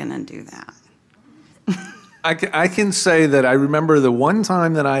am I going to do that? I can say that I remember the one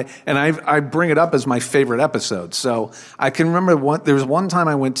time that I bring it up as my favorite episode. So I can remember there was one time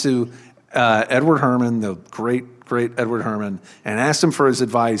I went to Edward Herman, the great Edward Herman, and asked him for his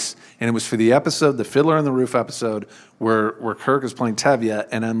advice. And it was for the episode, the Fiddler on the Roof episode, where Kirk is playing Tevye.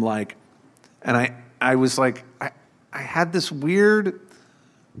 And I'm like, I was like, I had this weird,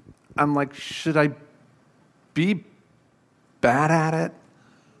 I'm like, should I be bad at it?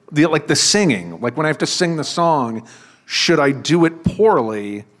 The singing, when I have to sing the song, should I do it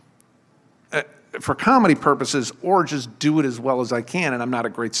poorly for comedy purposes, or just do it as well as I can? And I'm not a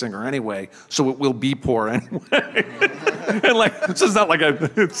great singer anyway, so it will be poor anyway. And it's just not it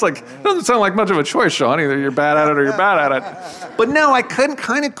doesn't sound like much of a choice, Sean. Either you're bad at it or you're bad at it. But no, I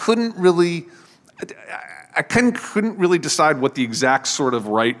couldn't really decide what the exact sort of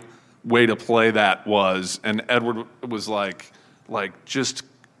right way to play that was. And Edward was like just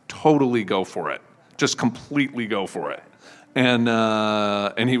totally go for it. Just completely go for it.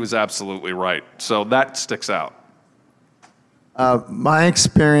 And he was absolutely right. So that sticks out. My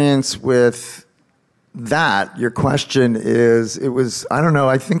experience with that, your question is,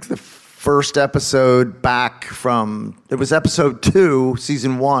 I think the first episode back it was episode 2,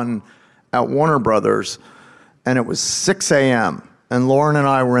 season 1 at Warner Brothers, and it was 6 a.m. And Lauren and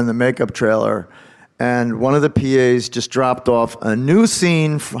I were in the makeup trailer, and one of the PAs just dropped off a new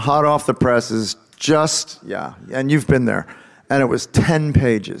scene, hot off the presses, and you've been there, and it was 10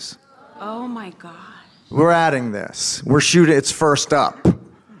 pages. Oh my God. We're adding this. We're shooting, it's first up.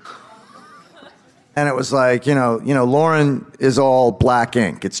 And it was Lauren is all black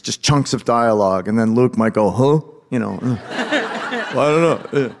ink. It's just chunks of dialogue, and then Luke might go, huh? I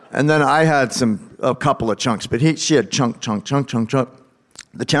don't know. And then I had a couple of chunks, but she had chunk.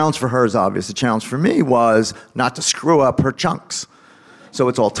 The challenge for her is obvious. The challenge for me was not to screw up her chunks. So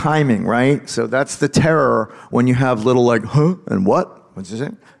it's all timing, right? So that's the terror when you have little huh and what? What's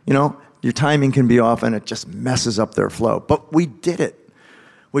it? You know, your timing can be off and it just messes up their flow. But we did it.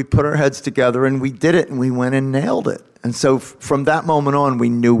 We put our heads together and we did it and we went and nailed it. And so from that moment on, we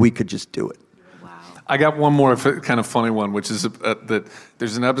knew we could just do it. I got one more kind of funny one, which is that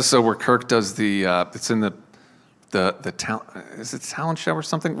there's an episode where Kirk does it's in the talent, is it talent show or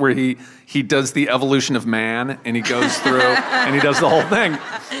something, where he does the evolution of man and he goes through and he does the whole thing.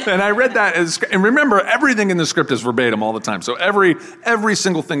 And I read that and remember, everything in the script is verbatim all the time. So every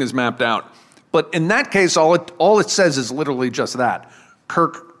single thing is mapped out. But in that case, all it says is literally just that.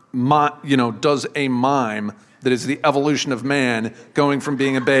 Kirk, does a mime that is the evolution of man going from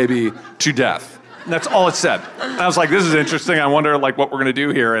being a baby to death. And that's all it said. And I was like, this is interesting. I wonder what we're going to do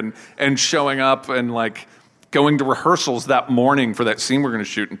here. And showing up and going to rehearsals that morning for that scene we're going to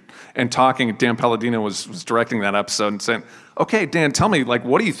shoot and talking. Dan Palladino was directing that episode and saying, okay, Dan, tell me,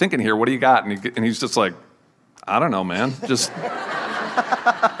 what are you thinking here? What do you got? And he's just like, I don't know, man. Just...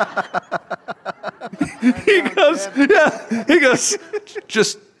 He goes,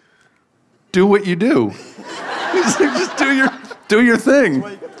 just do what you do. He's like, just do your thing.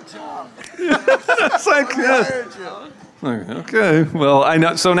 It's like, yeah. Okay, well, I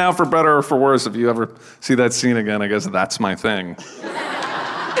know. So now, for better or for worse, if you ever see that scene again, I guess that's my thing.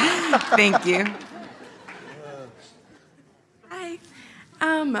 Thank you. Hi.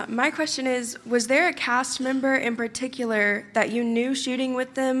 My question is, was there a cast member in particular that you knew shooting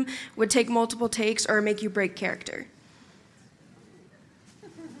with them would take multiple takes or make you break character?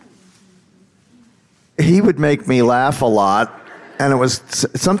 He would make me laugh a lot. And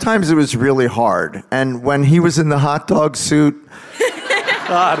sometimes it was really hard. And when he was in the hot dog suit,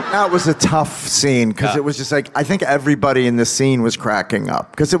 that was a tough scene because it was just like, I think everybody in the scene was cracking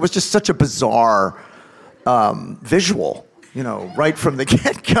up because it was just such a bizarre visual, right from the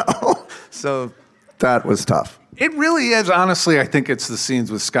get-go. So that was tough. It really is, honestly. I think it's the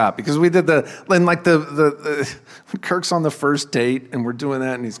scenes with Scott because we did when Kirk's on the first date and we're doing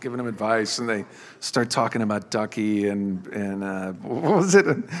that and he's giving him advice and they start talking about Ducky and what was it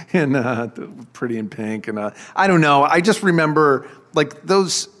in Pretty in Pink and I don't know. I just remember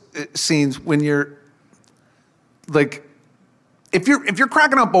those scenes when you're if you're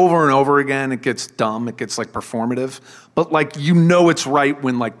cracking up over and over again, it gets dumb. It gets performative. But it's right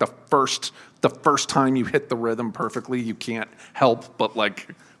when the first time you hit the rhythm perfectly, you can't help but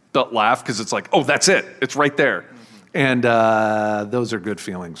laugh because it's oh, that's it. It's right there. And those are good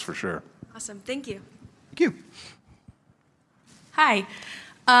feelings for sure. Awesome. Thank you. Thank you. Hi.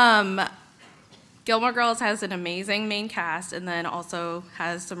 Gilmore Girls has an amazing main cast and then also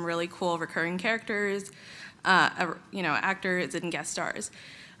has some really cool recurring characters, actors and guest stars.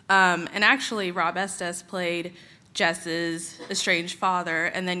 And actually, Rob Estes played Jess's estranged father,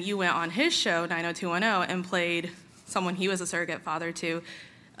 and then you went on his show, 90210, and played someone he was a surrogate father to,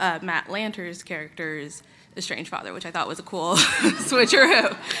 Matt Lanter's character's estranged father, which I thought was a cool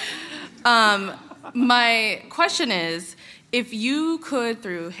switcheroo. My question is, if you could,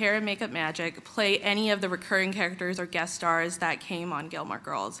 through hair and makeup magic, play any of the recurring characters or guest stars that came on Gilmore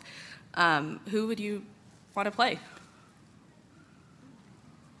Girls, who would you want to play?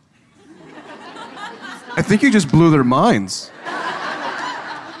 I think you just blew their minds.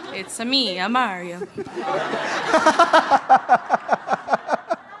 It's a Mario.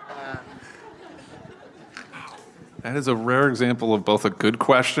 That is a rare example of both a good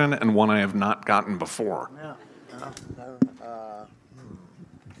question and one I have not gotten before. Yeah.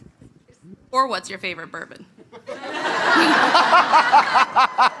 Or what's your favorite bourbon?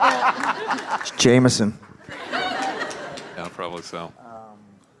 It's Jameson. Yeah, probably so.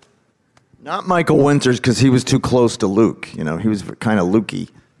 Not Michael Winters because he was too close to Luke. He was kind of Lukey.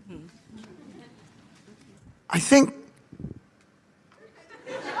 I think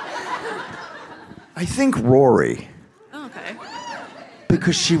Rory. Oh, okay.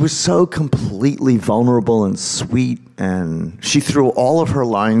 Because she was so completely vulnerable and sweet, and she threw all of her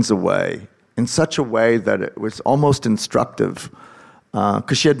lines away in such a way that it was almost instructive.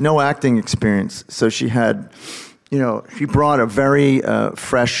 Because she had no acting experience, so she had, she brought a very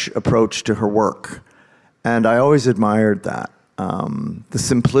fresh approach to her work, and I always admired that, the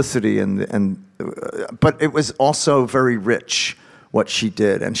simplicity but it was also very rich what she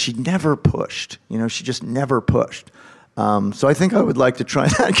did, and she never pushed. She just never pushed. So I think I would like to try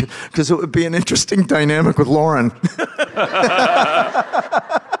that because it would be an interesting dynamic with Lauren.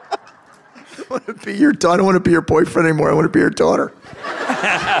 I don't want to be your boyfriend anymore. I want to be your daughter.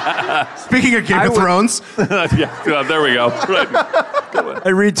 Speaking of Game of Thrones. Yeah, there we go. Right. I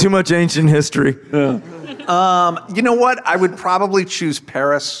read too much ancient history. Yeah. You know what? I would probably choose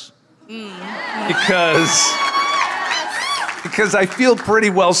Paris because because I feel pretty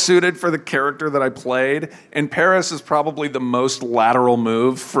well suited for the character that I played, and Paris is probably the most lateral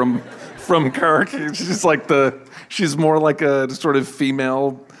move from Kirk. She's more like a sort of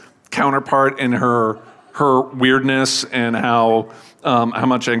female counterpart in her weirdness and how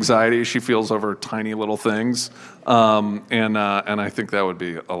much anxiety she feels over tiny little things, and I think that would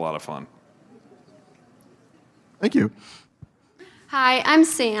be a lot of fun. Thank you. Hi, I'm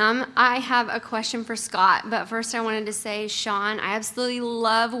Sam. I have a question for Scott, but first I wanted to say, Sean, I absolutely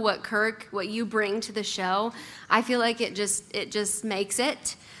love what you bring to the show. I feel like it just makes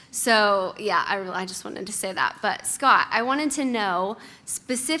it. So yeah, I just wanted to say that. But Scott, I wanted to know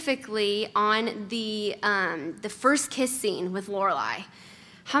specifically on the first kiss scene with Lorelai.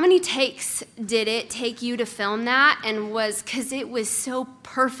 How many takes did it take you to film that? And because it was so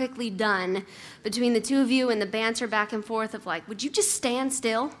perfectly done between the two of you and the banter back and forth of like, would you just stand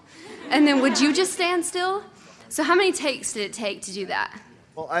still? And then would you just stand still? So how many takes did it take to do that?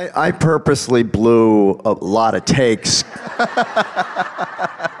 Well, I purposely blew a lot of takes.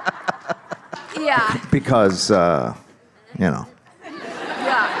 Yeah. Because, Yeah.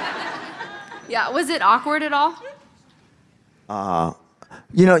 Yeah. Was it awkward at all?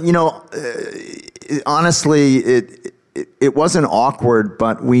 Honestly, it wasn't awkward,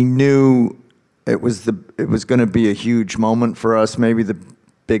 but we knew it was going to be a huge moment for us, maybe the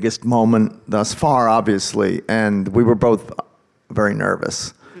biggest moment thus far, obviously, and we were both very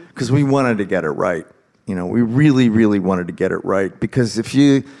nervous because we wanted to get it right. We really, really wanted to get it right, because if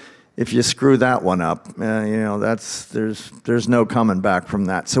you screw that one up, there's no coming back from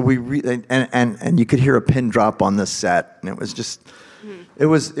that. So and you could hear a pin drop on the set, and it was just. It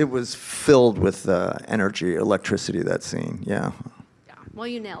was filled with energy, electricity, that scene, yeah. Well,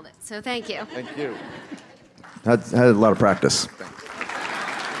 you nailed it, so thank you. Thank you. Had a lot of practice.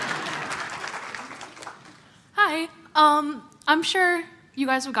 Hi. I'm sure you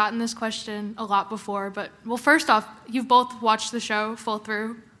guys have gotten this question a lot before, but, well, first off, you've both watched the show full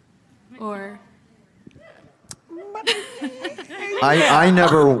through, or... I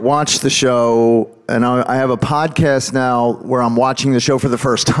never watched the show, and I have a podcast now where I'm watching the show for the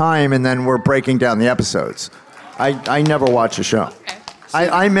first time, and then we're breaking down the episodes. I never watched the show. Okay.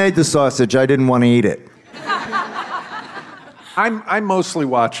 I made the sausage. I didn't want to eat it. I mostly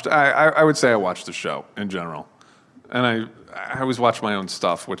watched. I would say I watched the show in general, and I always watch my own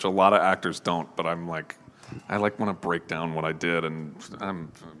stuff, which a lot of actors don't. But I'm like, I want to break down what I did, and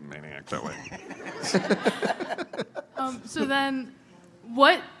I'm a maniac that way. So then,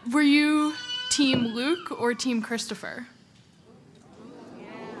 what were you, Team Luke or Team Christopher?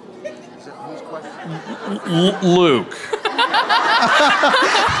 Luke.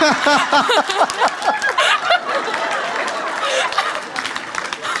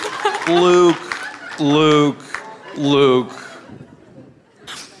 Luke.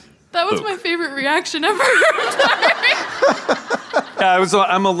 That was my favorite reaction ever. Yeah,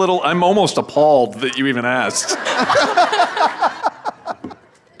 I'm almost appalled that you even asked.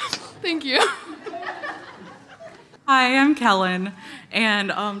 Thank you. Hi, I'm Kellen,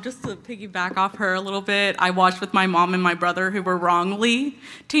 and just to piggyback off her a little bit, I watched with my mom and my brother, who were wrongly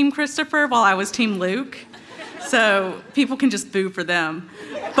Team Christopher while I was Team Luke, so people can just boo for them.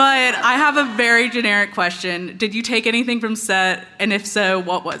 But I have a very generic question. Did you take anything from set, and if so,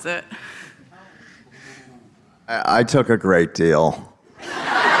 what was it? I took a great deal.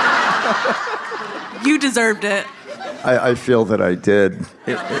 You deserved it. I feel that I did.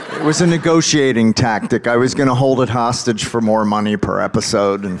 It was a negotiating tactic. I was going to hold it hostage for more money per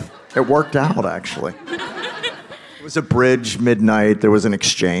episode, and it worked out, actually. It was a bridge, midnight. There was an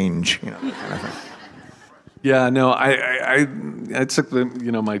exchange, kind of thing. Yeah, no, I took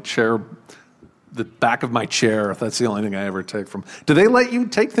my chair, the back of my chair. That's the only thing I ever take from. Do they let you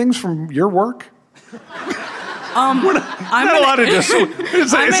take things from your work? I'm an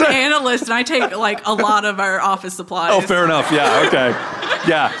analyst, and I take a lot of our office supplies. Oh, fair enough. Yeah, okay.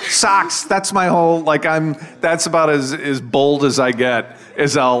 Yeah, socks. That's my whole That's about as bold as I get.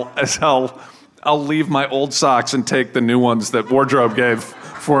 I'll leave my old socks and take the new ones that wardrobe gave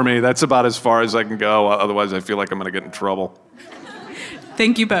for me. That's about as far as I can go. Otherwise, I feel like I'm going to get in trouble.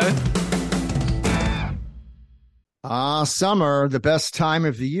 Thank you both. Summer, the best time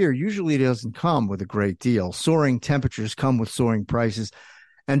of the year, usually doesn't come with a great deal. Soaring temperatures come with soaring prices,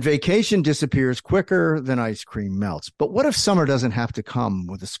 and vacation disappears quicker than ice cream melts. But what if summer doesn't have to come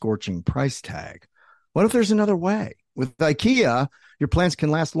with a scorching price tag? What if there's another way? With IKEA, your plans can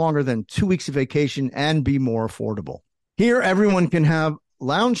last longer than 2 weeks of vacation and be more affordable. Here, everyone can have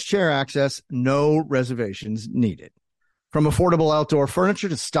lounge chair access, no reservations needed. From affordable outdoor furniture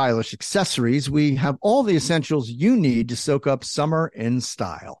to stylish accessories, we have all the essentials you need to soak up summer in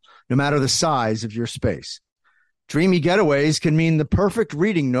style, no matter the size of your space. Dreamy getaways can mean the perfect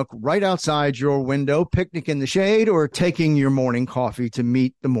reading nook right outside your window, picnic in the shade, or taking your morning coffee to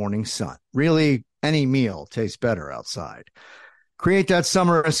meet the morning sun. Really, any meal tastes better outside. Create that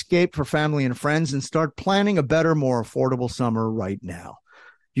summer escape for family and friends and start planning a better, more affordable summer right now.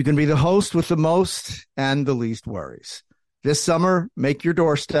 You can be the host with the most and the least worries. This summer, make your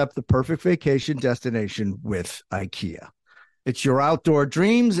doorstep the perfect vacation destination with IKEA. It's your outdoor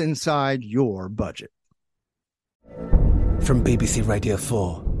dreams inside your budget. From BBC Radio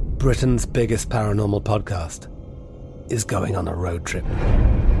 4, Britain's biggest paranormal podcast is going on a road trip.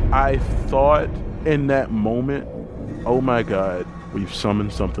 I thought in that moment, oh my God, we've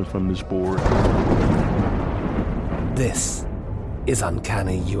summoned something from this board. This is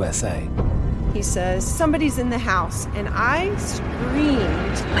Uncanny USA. He says, somebody's in the house, and I screamed.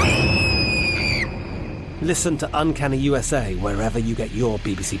 Listen to Uncanny USA wherever you get your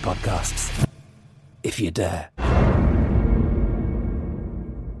BBC podcasts, if you dare.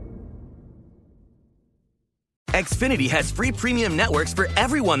 Xfinity has free premium networks for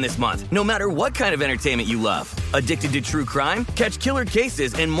everyone this month, no matter what kind of entertainment you love. Addicted to true crime? Catch killer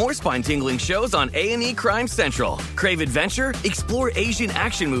cases and more spine-tingling shows on A&E Crime Central. Crave adventure? Explore Asian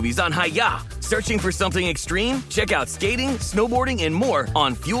action movies on Hayya. Searching for something extreme? Check out skating, snowboarding, and more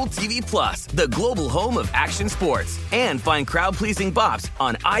on Fuel TV Plus, the global home of action sports. And find crowd-pleasing bops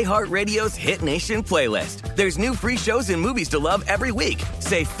on iHeartRadio's Hit Nation playlist. There's new free shows and movies to love every week.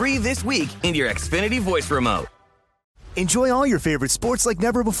 Say free this week in your Xfinity voice remote. Enjoy all your favorite sports like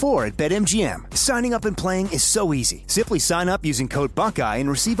never before at BetMGM. Signing up and playing is so easy. Simply sign up using code Buckeye and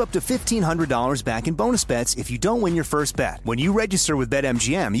receive up to $1,500 back in bonus bets if you don't win your first bet. When you register with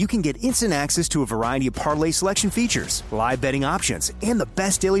BetMGM, you can get instant access to a variety of parlay selection features, live betting options, and the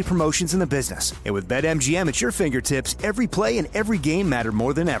best daily promotions in the business. And with BetMGM at your fingertips, every play and every game matter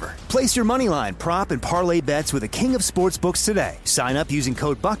more than ever. Place your moneyline, prop, and parlay bets with the king of sportsbooks today. Sign up using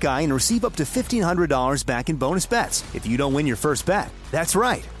code Buckeye and receive up to $1,500 back in bonus bets if you don't win your first bet. That's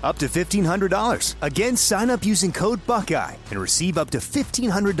right, up to $1,500. Again, sign up using code Buckeye and receive up to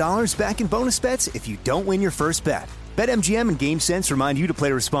 $1,500 back in bonus bets if you don't win your first bet. BetMGM and GameSense remind you to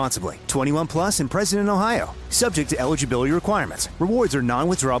play responsibly. 21 plus and present in Ohio. Subject to eligibility requirements. Rewards are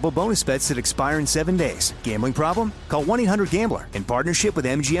non-withdrawable bonus bets that expire in 7 days. Gambling problem? Call 1-800-GAMBLER in partnership with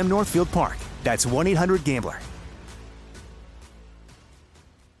MGM Northfield Park. That's 1-800-GAMBLER.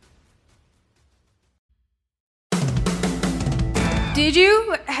 Did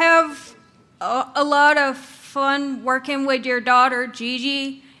you have a lot of fun working with your daughter,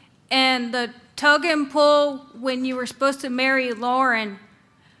 Gigi, and the tug and pull when you were supposed to marry Lauren?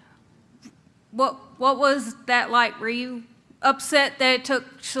 What was that like? Were you upset that it took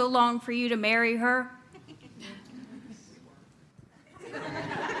so long for you to marry her?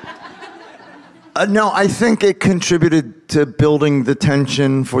 No, I think it contributed to building the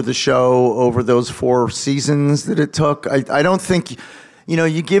tension for the show over those 4 seasons that it took. I don't think,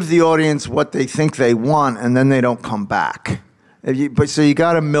 you give the audience what they think they want and then they don't come back. So you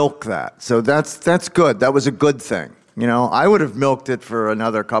got to milk that. So that's good. That was a good thing. I would have milked it for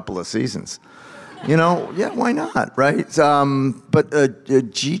another couple of seasons. Yeah, why not, right?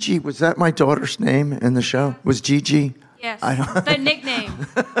 But Gigi, was that my daughter's name in the show? Was Gigi? Yes, the nickname.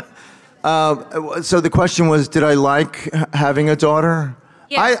 So the question was, did I like having a daughter?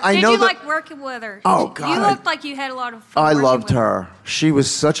 Yes. I did know you that, like working with her? Oh, God. You looked like you had a lot of fun. I working loved with her. She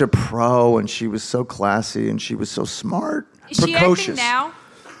was such a pro, and she was so classy, and she was so smart, Is she precocious.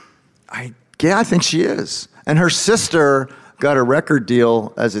 acting now? Yeah, I think she is. And her sister got a record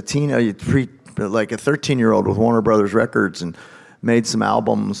deal as a like a 13-year-old with Warner Brothers Records, and made some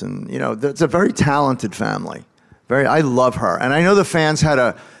albums, and it's a very talented family. I love her, and I know the fans had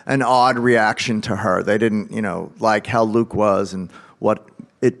an odd reaction to her. They didn't, like how Luke was and what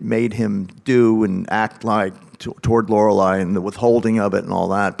it made him do and act like toward Lorelai and the withholding of it and all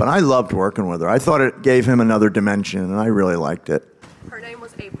that. But I loved working with her. I thought it gave him another dimension, and I really liked it. Her name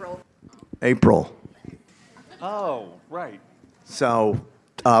was April. April. Oh, right. So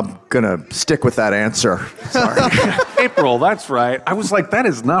I'm gonna stick with that answer. Sorry. April, that's right. I was like, that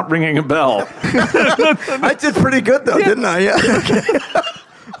is not ringing a bell. I did pretty good though, didn't I? Yeah. Okay.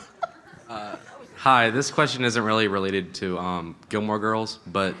 Hi, this question isn't really related to Gilmore Girls,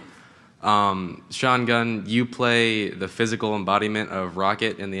 but Sean Gunn, you play the physical embodiment of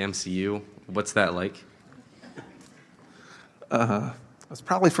Rocket in the MCU. What's that like? That's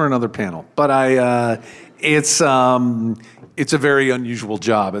probably for another panel, but it's a very unusual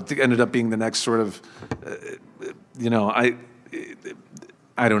job. It ended up being the next sort of I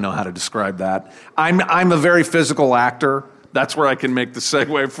don't know how to describe that. I'm a very physical actor. That's where I can make the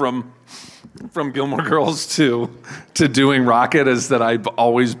segue from Gilmore Girls to doing Rocket, is that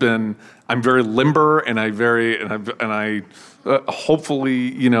I'm very limber, and I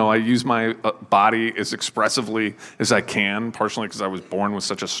hopefully, I use my body as expressively as I can, partially because I was born with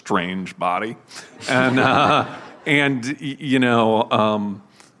such a strange body, and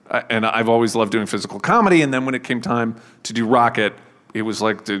and I've always loved doing physical comedy. And then when it came time to do Rocket, it was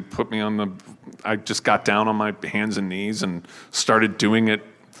like to put me I just got down on my hands and knees and started doing it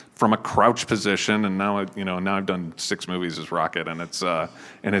from a crouch position. And now, now I've done 6 movies as Rocket, and it's a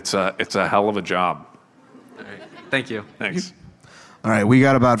hell of a job. All right. Thank you. Thanks. All right, we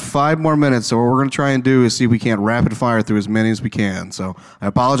got about 5 more minutes, so what we're going to try and do is see if we can't rapid fire through as many as we can. So I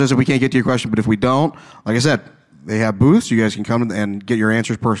apologize if we can't get to your question, but if we don't, like I said, they have booths. You guys can come and get your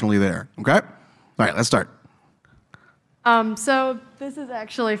answers personally there. Okay? All right, let's start. So this is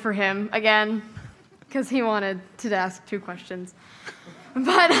actually for him, again, because he wanted to ask 2 questions.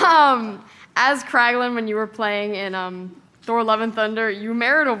 But as Kraglin, when you were playing in Thor: Love and Thunder, you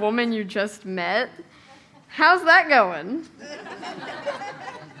married a woman you just met. How's that going?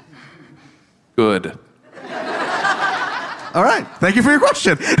 Good. All right, thank you for your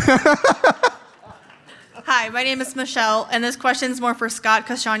question. Hi, my name is Michelle, and this question's more for Scott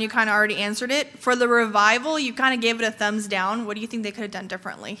because, Sean, you kind of already answered it. For the revival, you kind of gave it a thumbs down. What do you think they could have done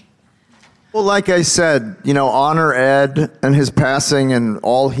differently? Well, like I said, honor Ed and his passing and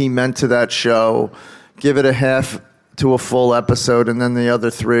all he meant to that show. Give it a half to a full episode, and then the other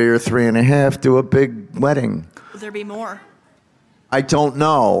 3 or 3.5 do a big wedding. Will there be more? I don't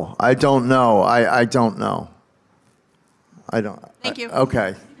know. I don't know. Thank you.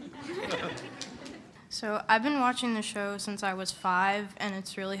 Okay. So I've been watching the show since I was 5, and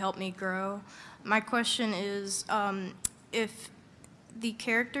it's really helped me grow. My question is, if the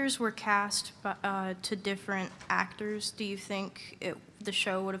characters were cast to different actors, do you think the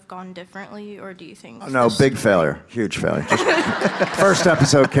show would have gone differently, or do you think... No, big failure. Huge failure. Just first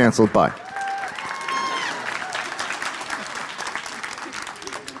episode canceled. Bye.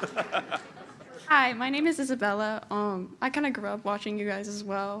 Hi, my name is Isabella. I kind of grew up watching you guys as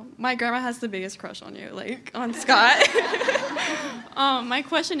well. My grandma has the biggest crush on you, on Scott. My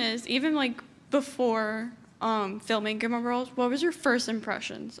question is, even before filming Gilmore Girls, what was your first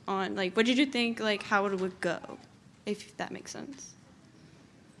impressions on what did you think how it would go, if that makes sense?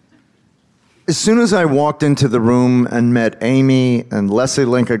 As soon as I walked into the room and met Amy and Leslie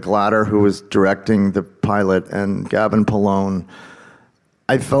Linka Glatter, who was directing the pilot, and Gavin Polone,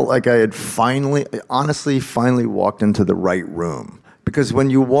 I felt like I had finally walked into the right room. Because when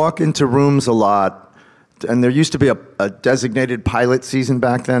you walk into rooms a lot, and there used to be a designated pilot season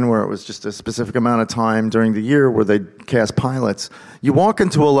back then where it was just a specific amount of time during the year where they'd cast pilots, you walk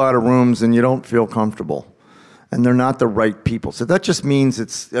into a lot of rooms and you don't feel comfortable. And they're not the right people. So that just means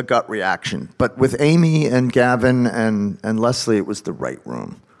it's a gut reaction. But with Amy and Gavin and Leslie, it was the right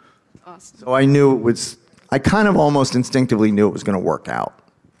room. Awesome. So I kind of almost instinctively knew it was going to work out.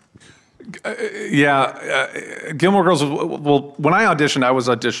 Gilmore Girls. Well, when I auditioned, I was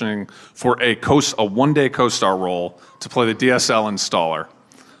auditioning for a one-day co-star role to play the DSL installer,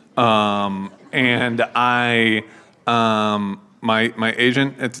 and my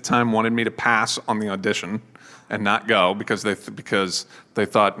agent at the time wanted me to pass on the audition and not go because they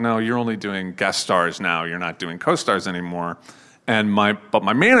thought, no, you're only doing guest stars now. You're not doing co-stars anymore. But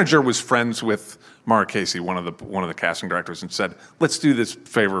my manager was friends with Mara Casey, one of the casting directors, and said, "Let's do this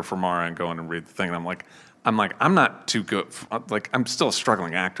favor for Mara and go in and read the thing." And I'm not too good. I'm still a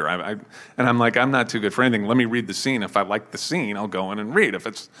struggling actor. I'm not too good for anything. Let me read the scene. If I like the scene, I'll go in and read. If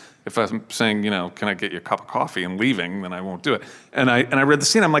I'm saying, can I get you a cup of coffee and leaving, then I won't do it. And I read the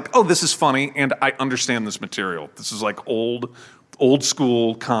scene. I'm like, oh, this is funny, and I understand this material. This is old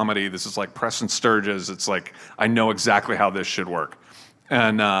school comedy. This is like Preston Sturges. It's like I know exactly how this should work,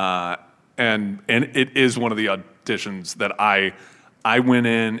 and it is one of the auditions that I went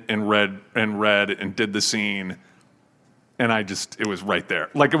in and read and did the scene, and it was right there.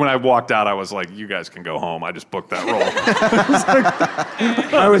 Like when I walked out, I was like, "You guys can go home. I just booked that role."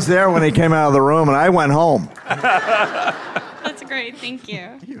 I was there when he came out of the room, and I went home. That's great. Thank you.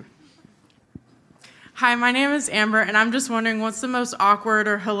 Thank you. Hi, my name is Amber, and I'm just wondering what's the most awkward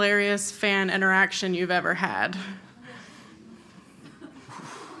or hilarious fan interaction you've ever had?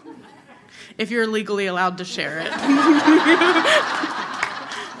 If you're legally allowed to share it.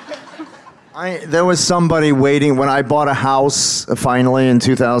 There was somebody waiting when I bought a house finally in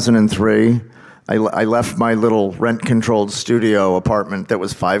 2003. I left my little rent-controlled studio apartment that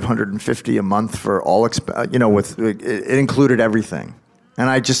was $550 a month for all, it included everything. And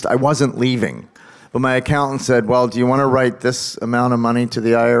I wasn't leaving. But my accountant said, well, do you want to write this amount of money to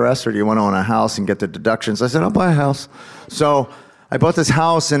the IRS or do you want to own a house and get the deductions? I said, I'll buy a house. So I bought this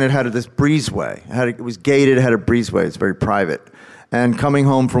house and it had this breezeway. It was gated, it had a breezeway. It's very private. And coming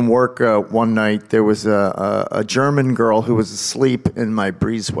home from work one night, there was a German girl who was asleep in my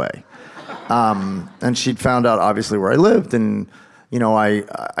breezeway. And she'd found out, obviously, where I lived. And,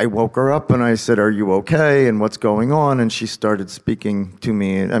 I woke her up and I said, are you okay? And what's going on? And she started speaking to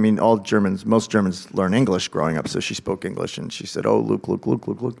me. I mean, most Germans learn English growing up. So she spoke English. And she said, oh, Luke.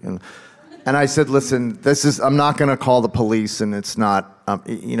 And I said, listen, I'm not going to call the police. And it's not,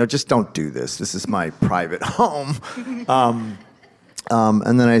 just don't do this. This is my private home.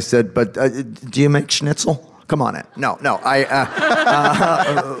 And then I said, but do you make schnitzel? Come on in. No.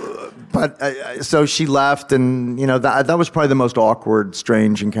 So she left, and that was probably the most awkward,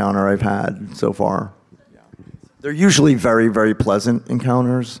 strange encounter I've had so far. They're usually very, very pleasant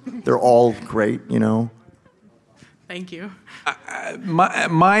encounters. They're all great, Thank you.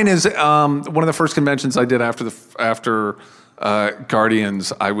 Mine is one of the first conventions I did after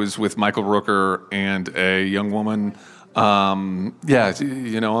Guardians. I was with Michael Rooker and a young woman. I'm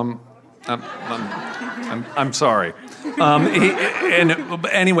sorry. But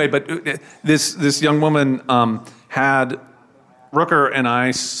this young woman had Rooker and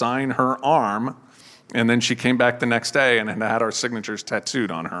I sign her arm, and then she came back the next day and had our signatures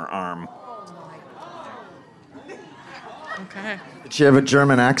tattooed on her arm. Okay. Did she have a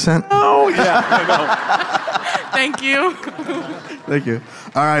German accent? Oh, yeah. I know. Thank you. Thank you.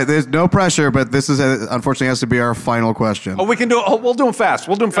 All right, there's no pressure, but this is unfortunately has to be our final question. Oh, we can do it. We'll do them fast.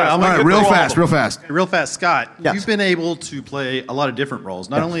 All right, real fast. Real fast, Scott. Yes. You've been able to play a lot of different roles.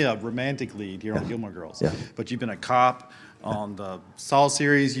 Not only a romantic lead here on Gilmore Girls, but you've been a cop on the Saul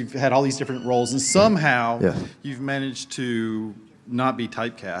series. You've had all these different roles, and somehow you've managed to not be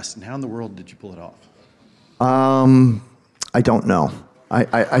typecast. And how in the world did you pull it off? I don't know.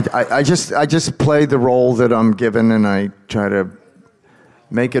 I just play the role that I'm given, and I try to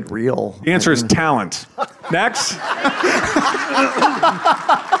make it real. The answer is talent. Next.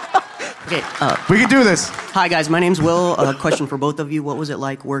 Okay. We can do this. Hi, guys. My name's Will. A question for both of you. What was it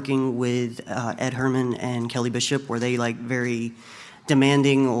like working with Ed Herman and Kelly Bishop? Were they very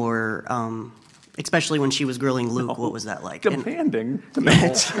demanding, or especially when she was grilling Luke? What was that like? Demanding?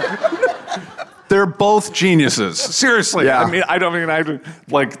 They're both geniuses. Seriously. Yeah. I mean,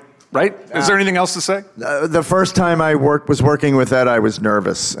 right? Is there anything else to say? The first time I was working with Ed, I was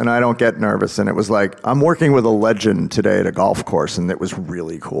nervous, and I don't get nervous. And it was like, I'm working with a legend today at a golf course, and it was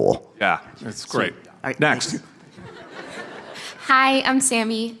really cool. Yeah, it's great. Next. Hi, I'm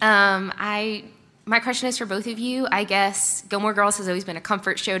Sammy. My question is for both of you. I guess Gilmore Girls has always been a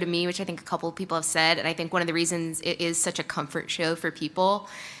comfort show to me, which I think a couple of people have said. And I think one of the reasons it is such a comfort show for people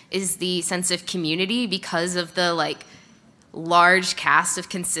is the sense of community because of the large cast of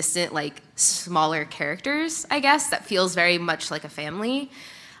consistent smaller characters, I guess, that feels very much like a family.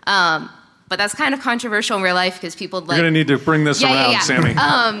 But that's kind of controversial in real life because people You're going to need to bring this around, Sammy.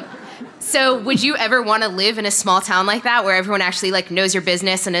 So would you ever want to live in a small town like that where everyone actually knows your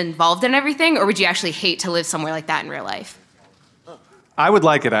business and involved in everything, or would you actually hate to live somewhere like that in real life? I would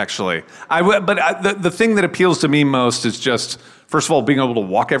like it, actually. But the thing that appeals to me most is just, first of all, being able to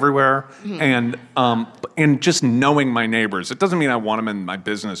walk everywhere and just knowing my neighbors. It doesn't mean I want them in my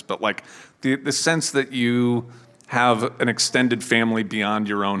business, but the sense that you have an extended family beyond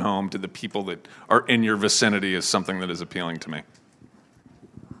your own home to the people that are in your vicinity is something that is appealing to me.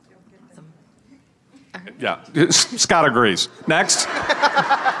 Yeah, Scott agrees. Next.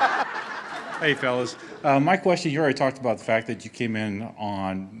 Hey, fellas. My question, you already talked about the fact that you came in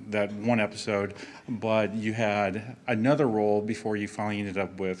on that one episode, but you had another role before you finally ended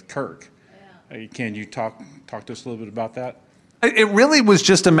up with Kirk. Can you talk to us a little bit about that? It really was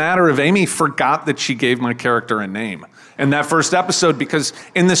just a matter of Amy forgot that she gave my character a name in that first episode, because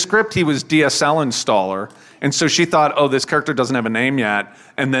in the script he was DSL installer, and so she thought, oh, this character doesn't have a name yet,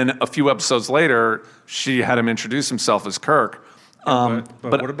 and then a few episodes later she had him introduce himself as Kirk. But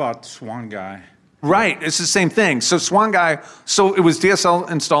what about Swan Guy? Right, it's the same thing. So Swan Guy, so it was DSL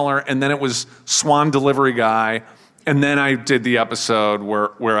installer, and then it was Swan delivery guy, and then I did the episode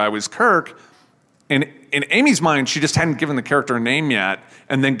where I was Kirk. And in Amy's mind, she just hadn't given the character a name yet,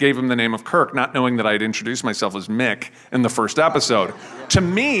 and then gave him the name of Kirk, not knowing that I had introduced myself as Mick in the first episode. To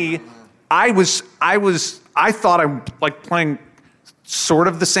me, I thought I playing sort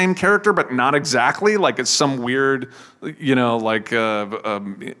of the same character, but not exactly. Like it's some weird, like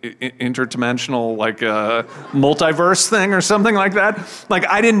interdimensional, like multiverse thing or something like that. Like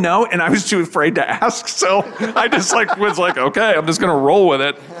I didn't know, and I was too afraid to ask, so I just was like, okay, I'm just gonna roll with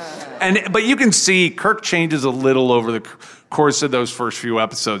it. But you can see Kirk changes a little over the course of those first few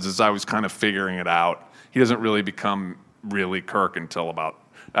episodes as I was kind of figuring it out. He doesn't really become really Kirk until about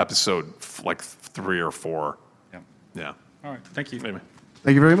episode 3 or 4. Yeah. All right. Thank you. Maybe.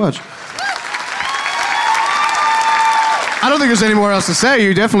 Thank you very much. I don't think there's any more else to say.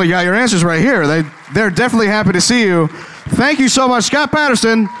 You definitely got your answers right here. They're definitely happy to see you. Thank you so much, Scott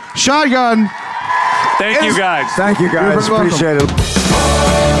Patterson, Sean Gunn. Thank you, guys. Thank you, guys. Appreciate it.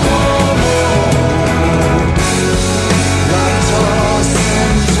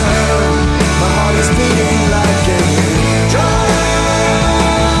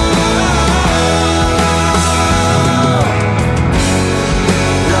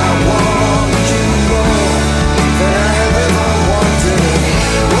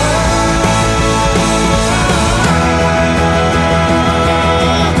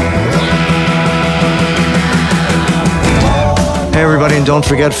 Hey, everybody, and don't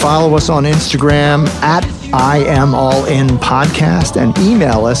forget, follow us on Instagram at IamAllInPodcast and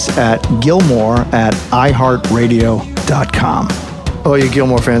email us at gilmore@iheartradio.com. Oh, you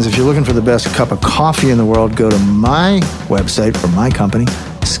Gilmore fans, if you're looking for the best cup of coffee in the world, go to my website for my company,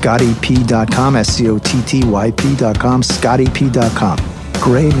 ScottyP.com, SCOTTYP.com, ScottyP.com.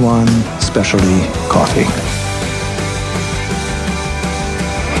 Grade 1 specialty coffee.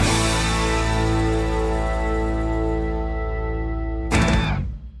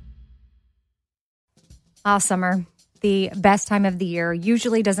 Summer, the best time of the year,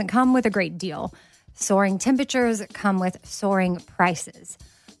 usually doesn't come with a great deal. Soaring temperatures come with soaring prices.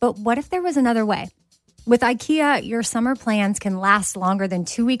 But what if there was another way? With IKEA, your summer plans can last longer than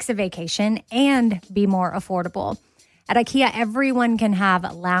 2 weeks of vacation and be more affordable. At IKEA, everyone can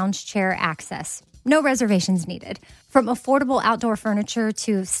have lounge chair access. No reservations needed. From affordable outdoor furniture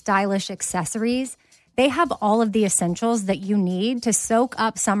to stylish accessories, they have all of the essentials that you need to soak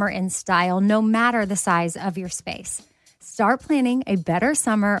up summer in style, no matter the size of your space. Start planning a better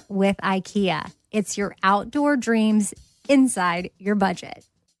summer with IKEA. It's your outdoor dreams inside your budget.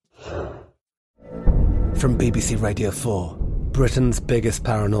 From BBC Radio 4, Britain's biggest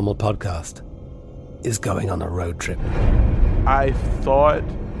paranormal podcast is going on a road trip. I thought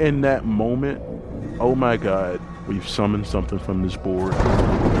in that moment, oh my God, we've summoned something from this board.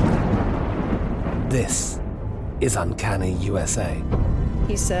 This is Uncanny USA.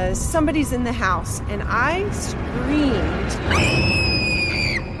 He says, somebody's in the house, and I screamed.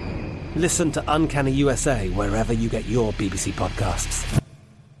 Listen to Uncanny USA wherever you get your BBC podcasts,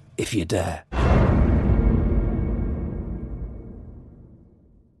 if you dare.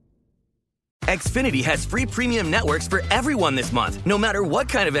 Xfinity has free premium networks for everyone this month, no matter what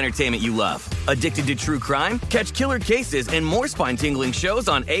kind of entertainment you love. Addicted to true crime? Catch killer cases and more spine-tingling shows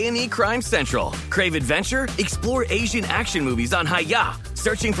on A&E Crime Central. Crave adventure? Explore Asian action movies on Hi-YAH.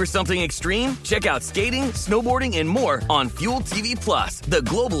 Searching for something extreme? Check out skating, snowboarding, and more on Fuel TV Plus, the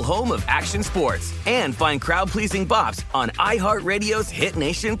global home of action sports. And find crowd-pleasing bops on iHeartRadio's Hit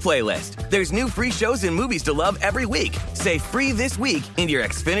Nation playlist. There's new free shows and movies to love every week. Say free this week in your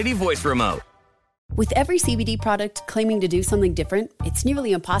Xfinity voice remote. With every CBD product claiming to do something different, it's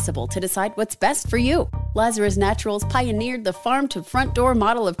nearly impossible to decide what's best for you. Lazarus Naturals pioneered the farm-to-front-door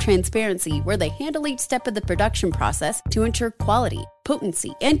model of transparency, where they handle each step of the production process to ensure quality,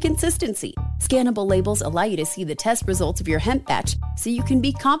 potency, and consistency. Scannable labels allow you to see the test results of your hemp batch, so you can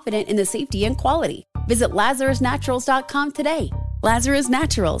be confident in the safety and quality. Visit LazarusNaturals.com today. Lazarus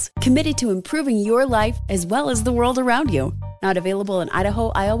Naturals, committed to improving your life as well as the world around you. Not available in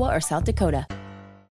Idaho, Iowa, or South Dakota.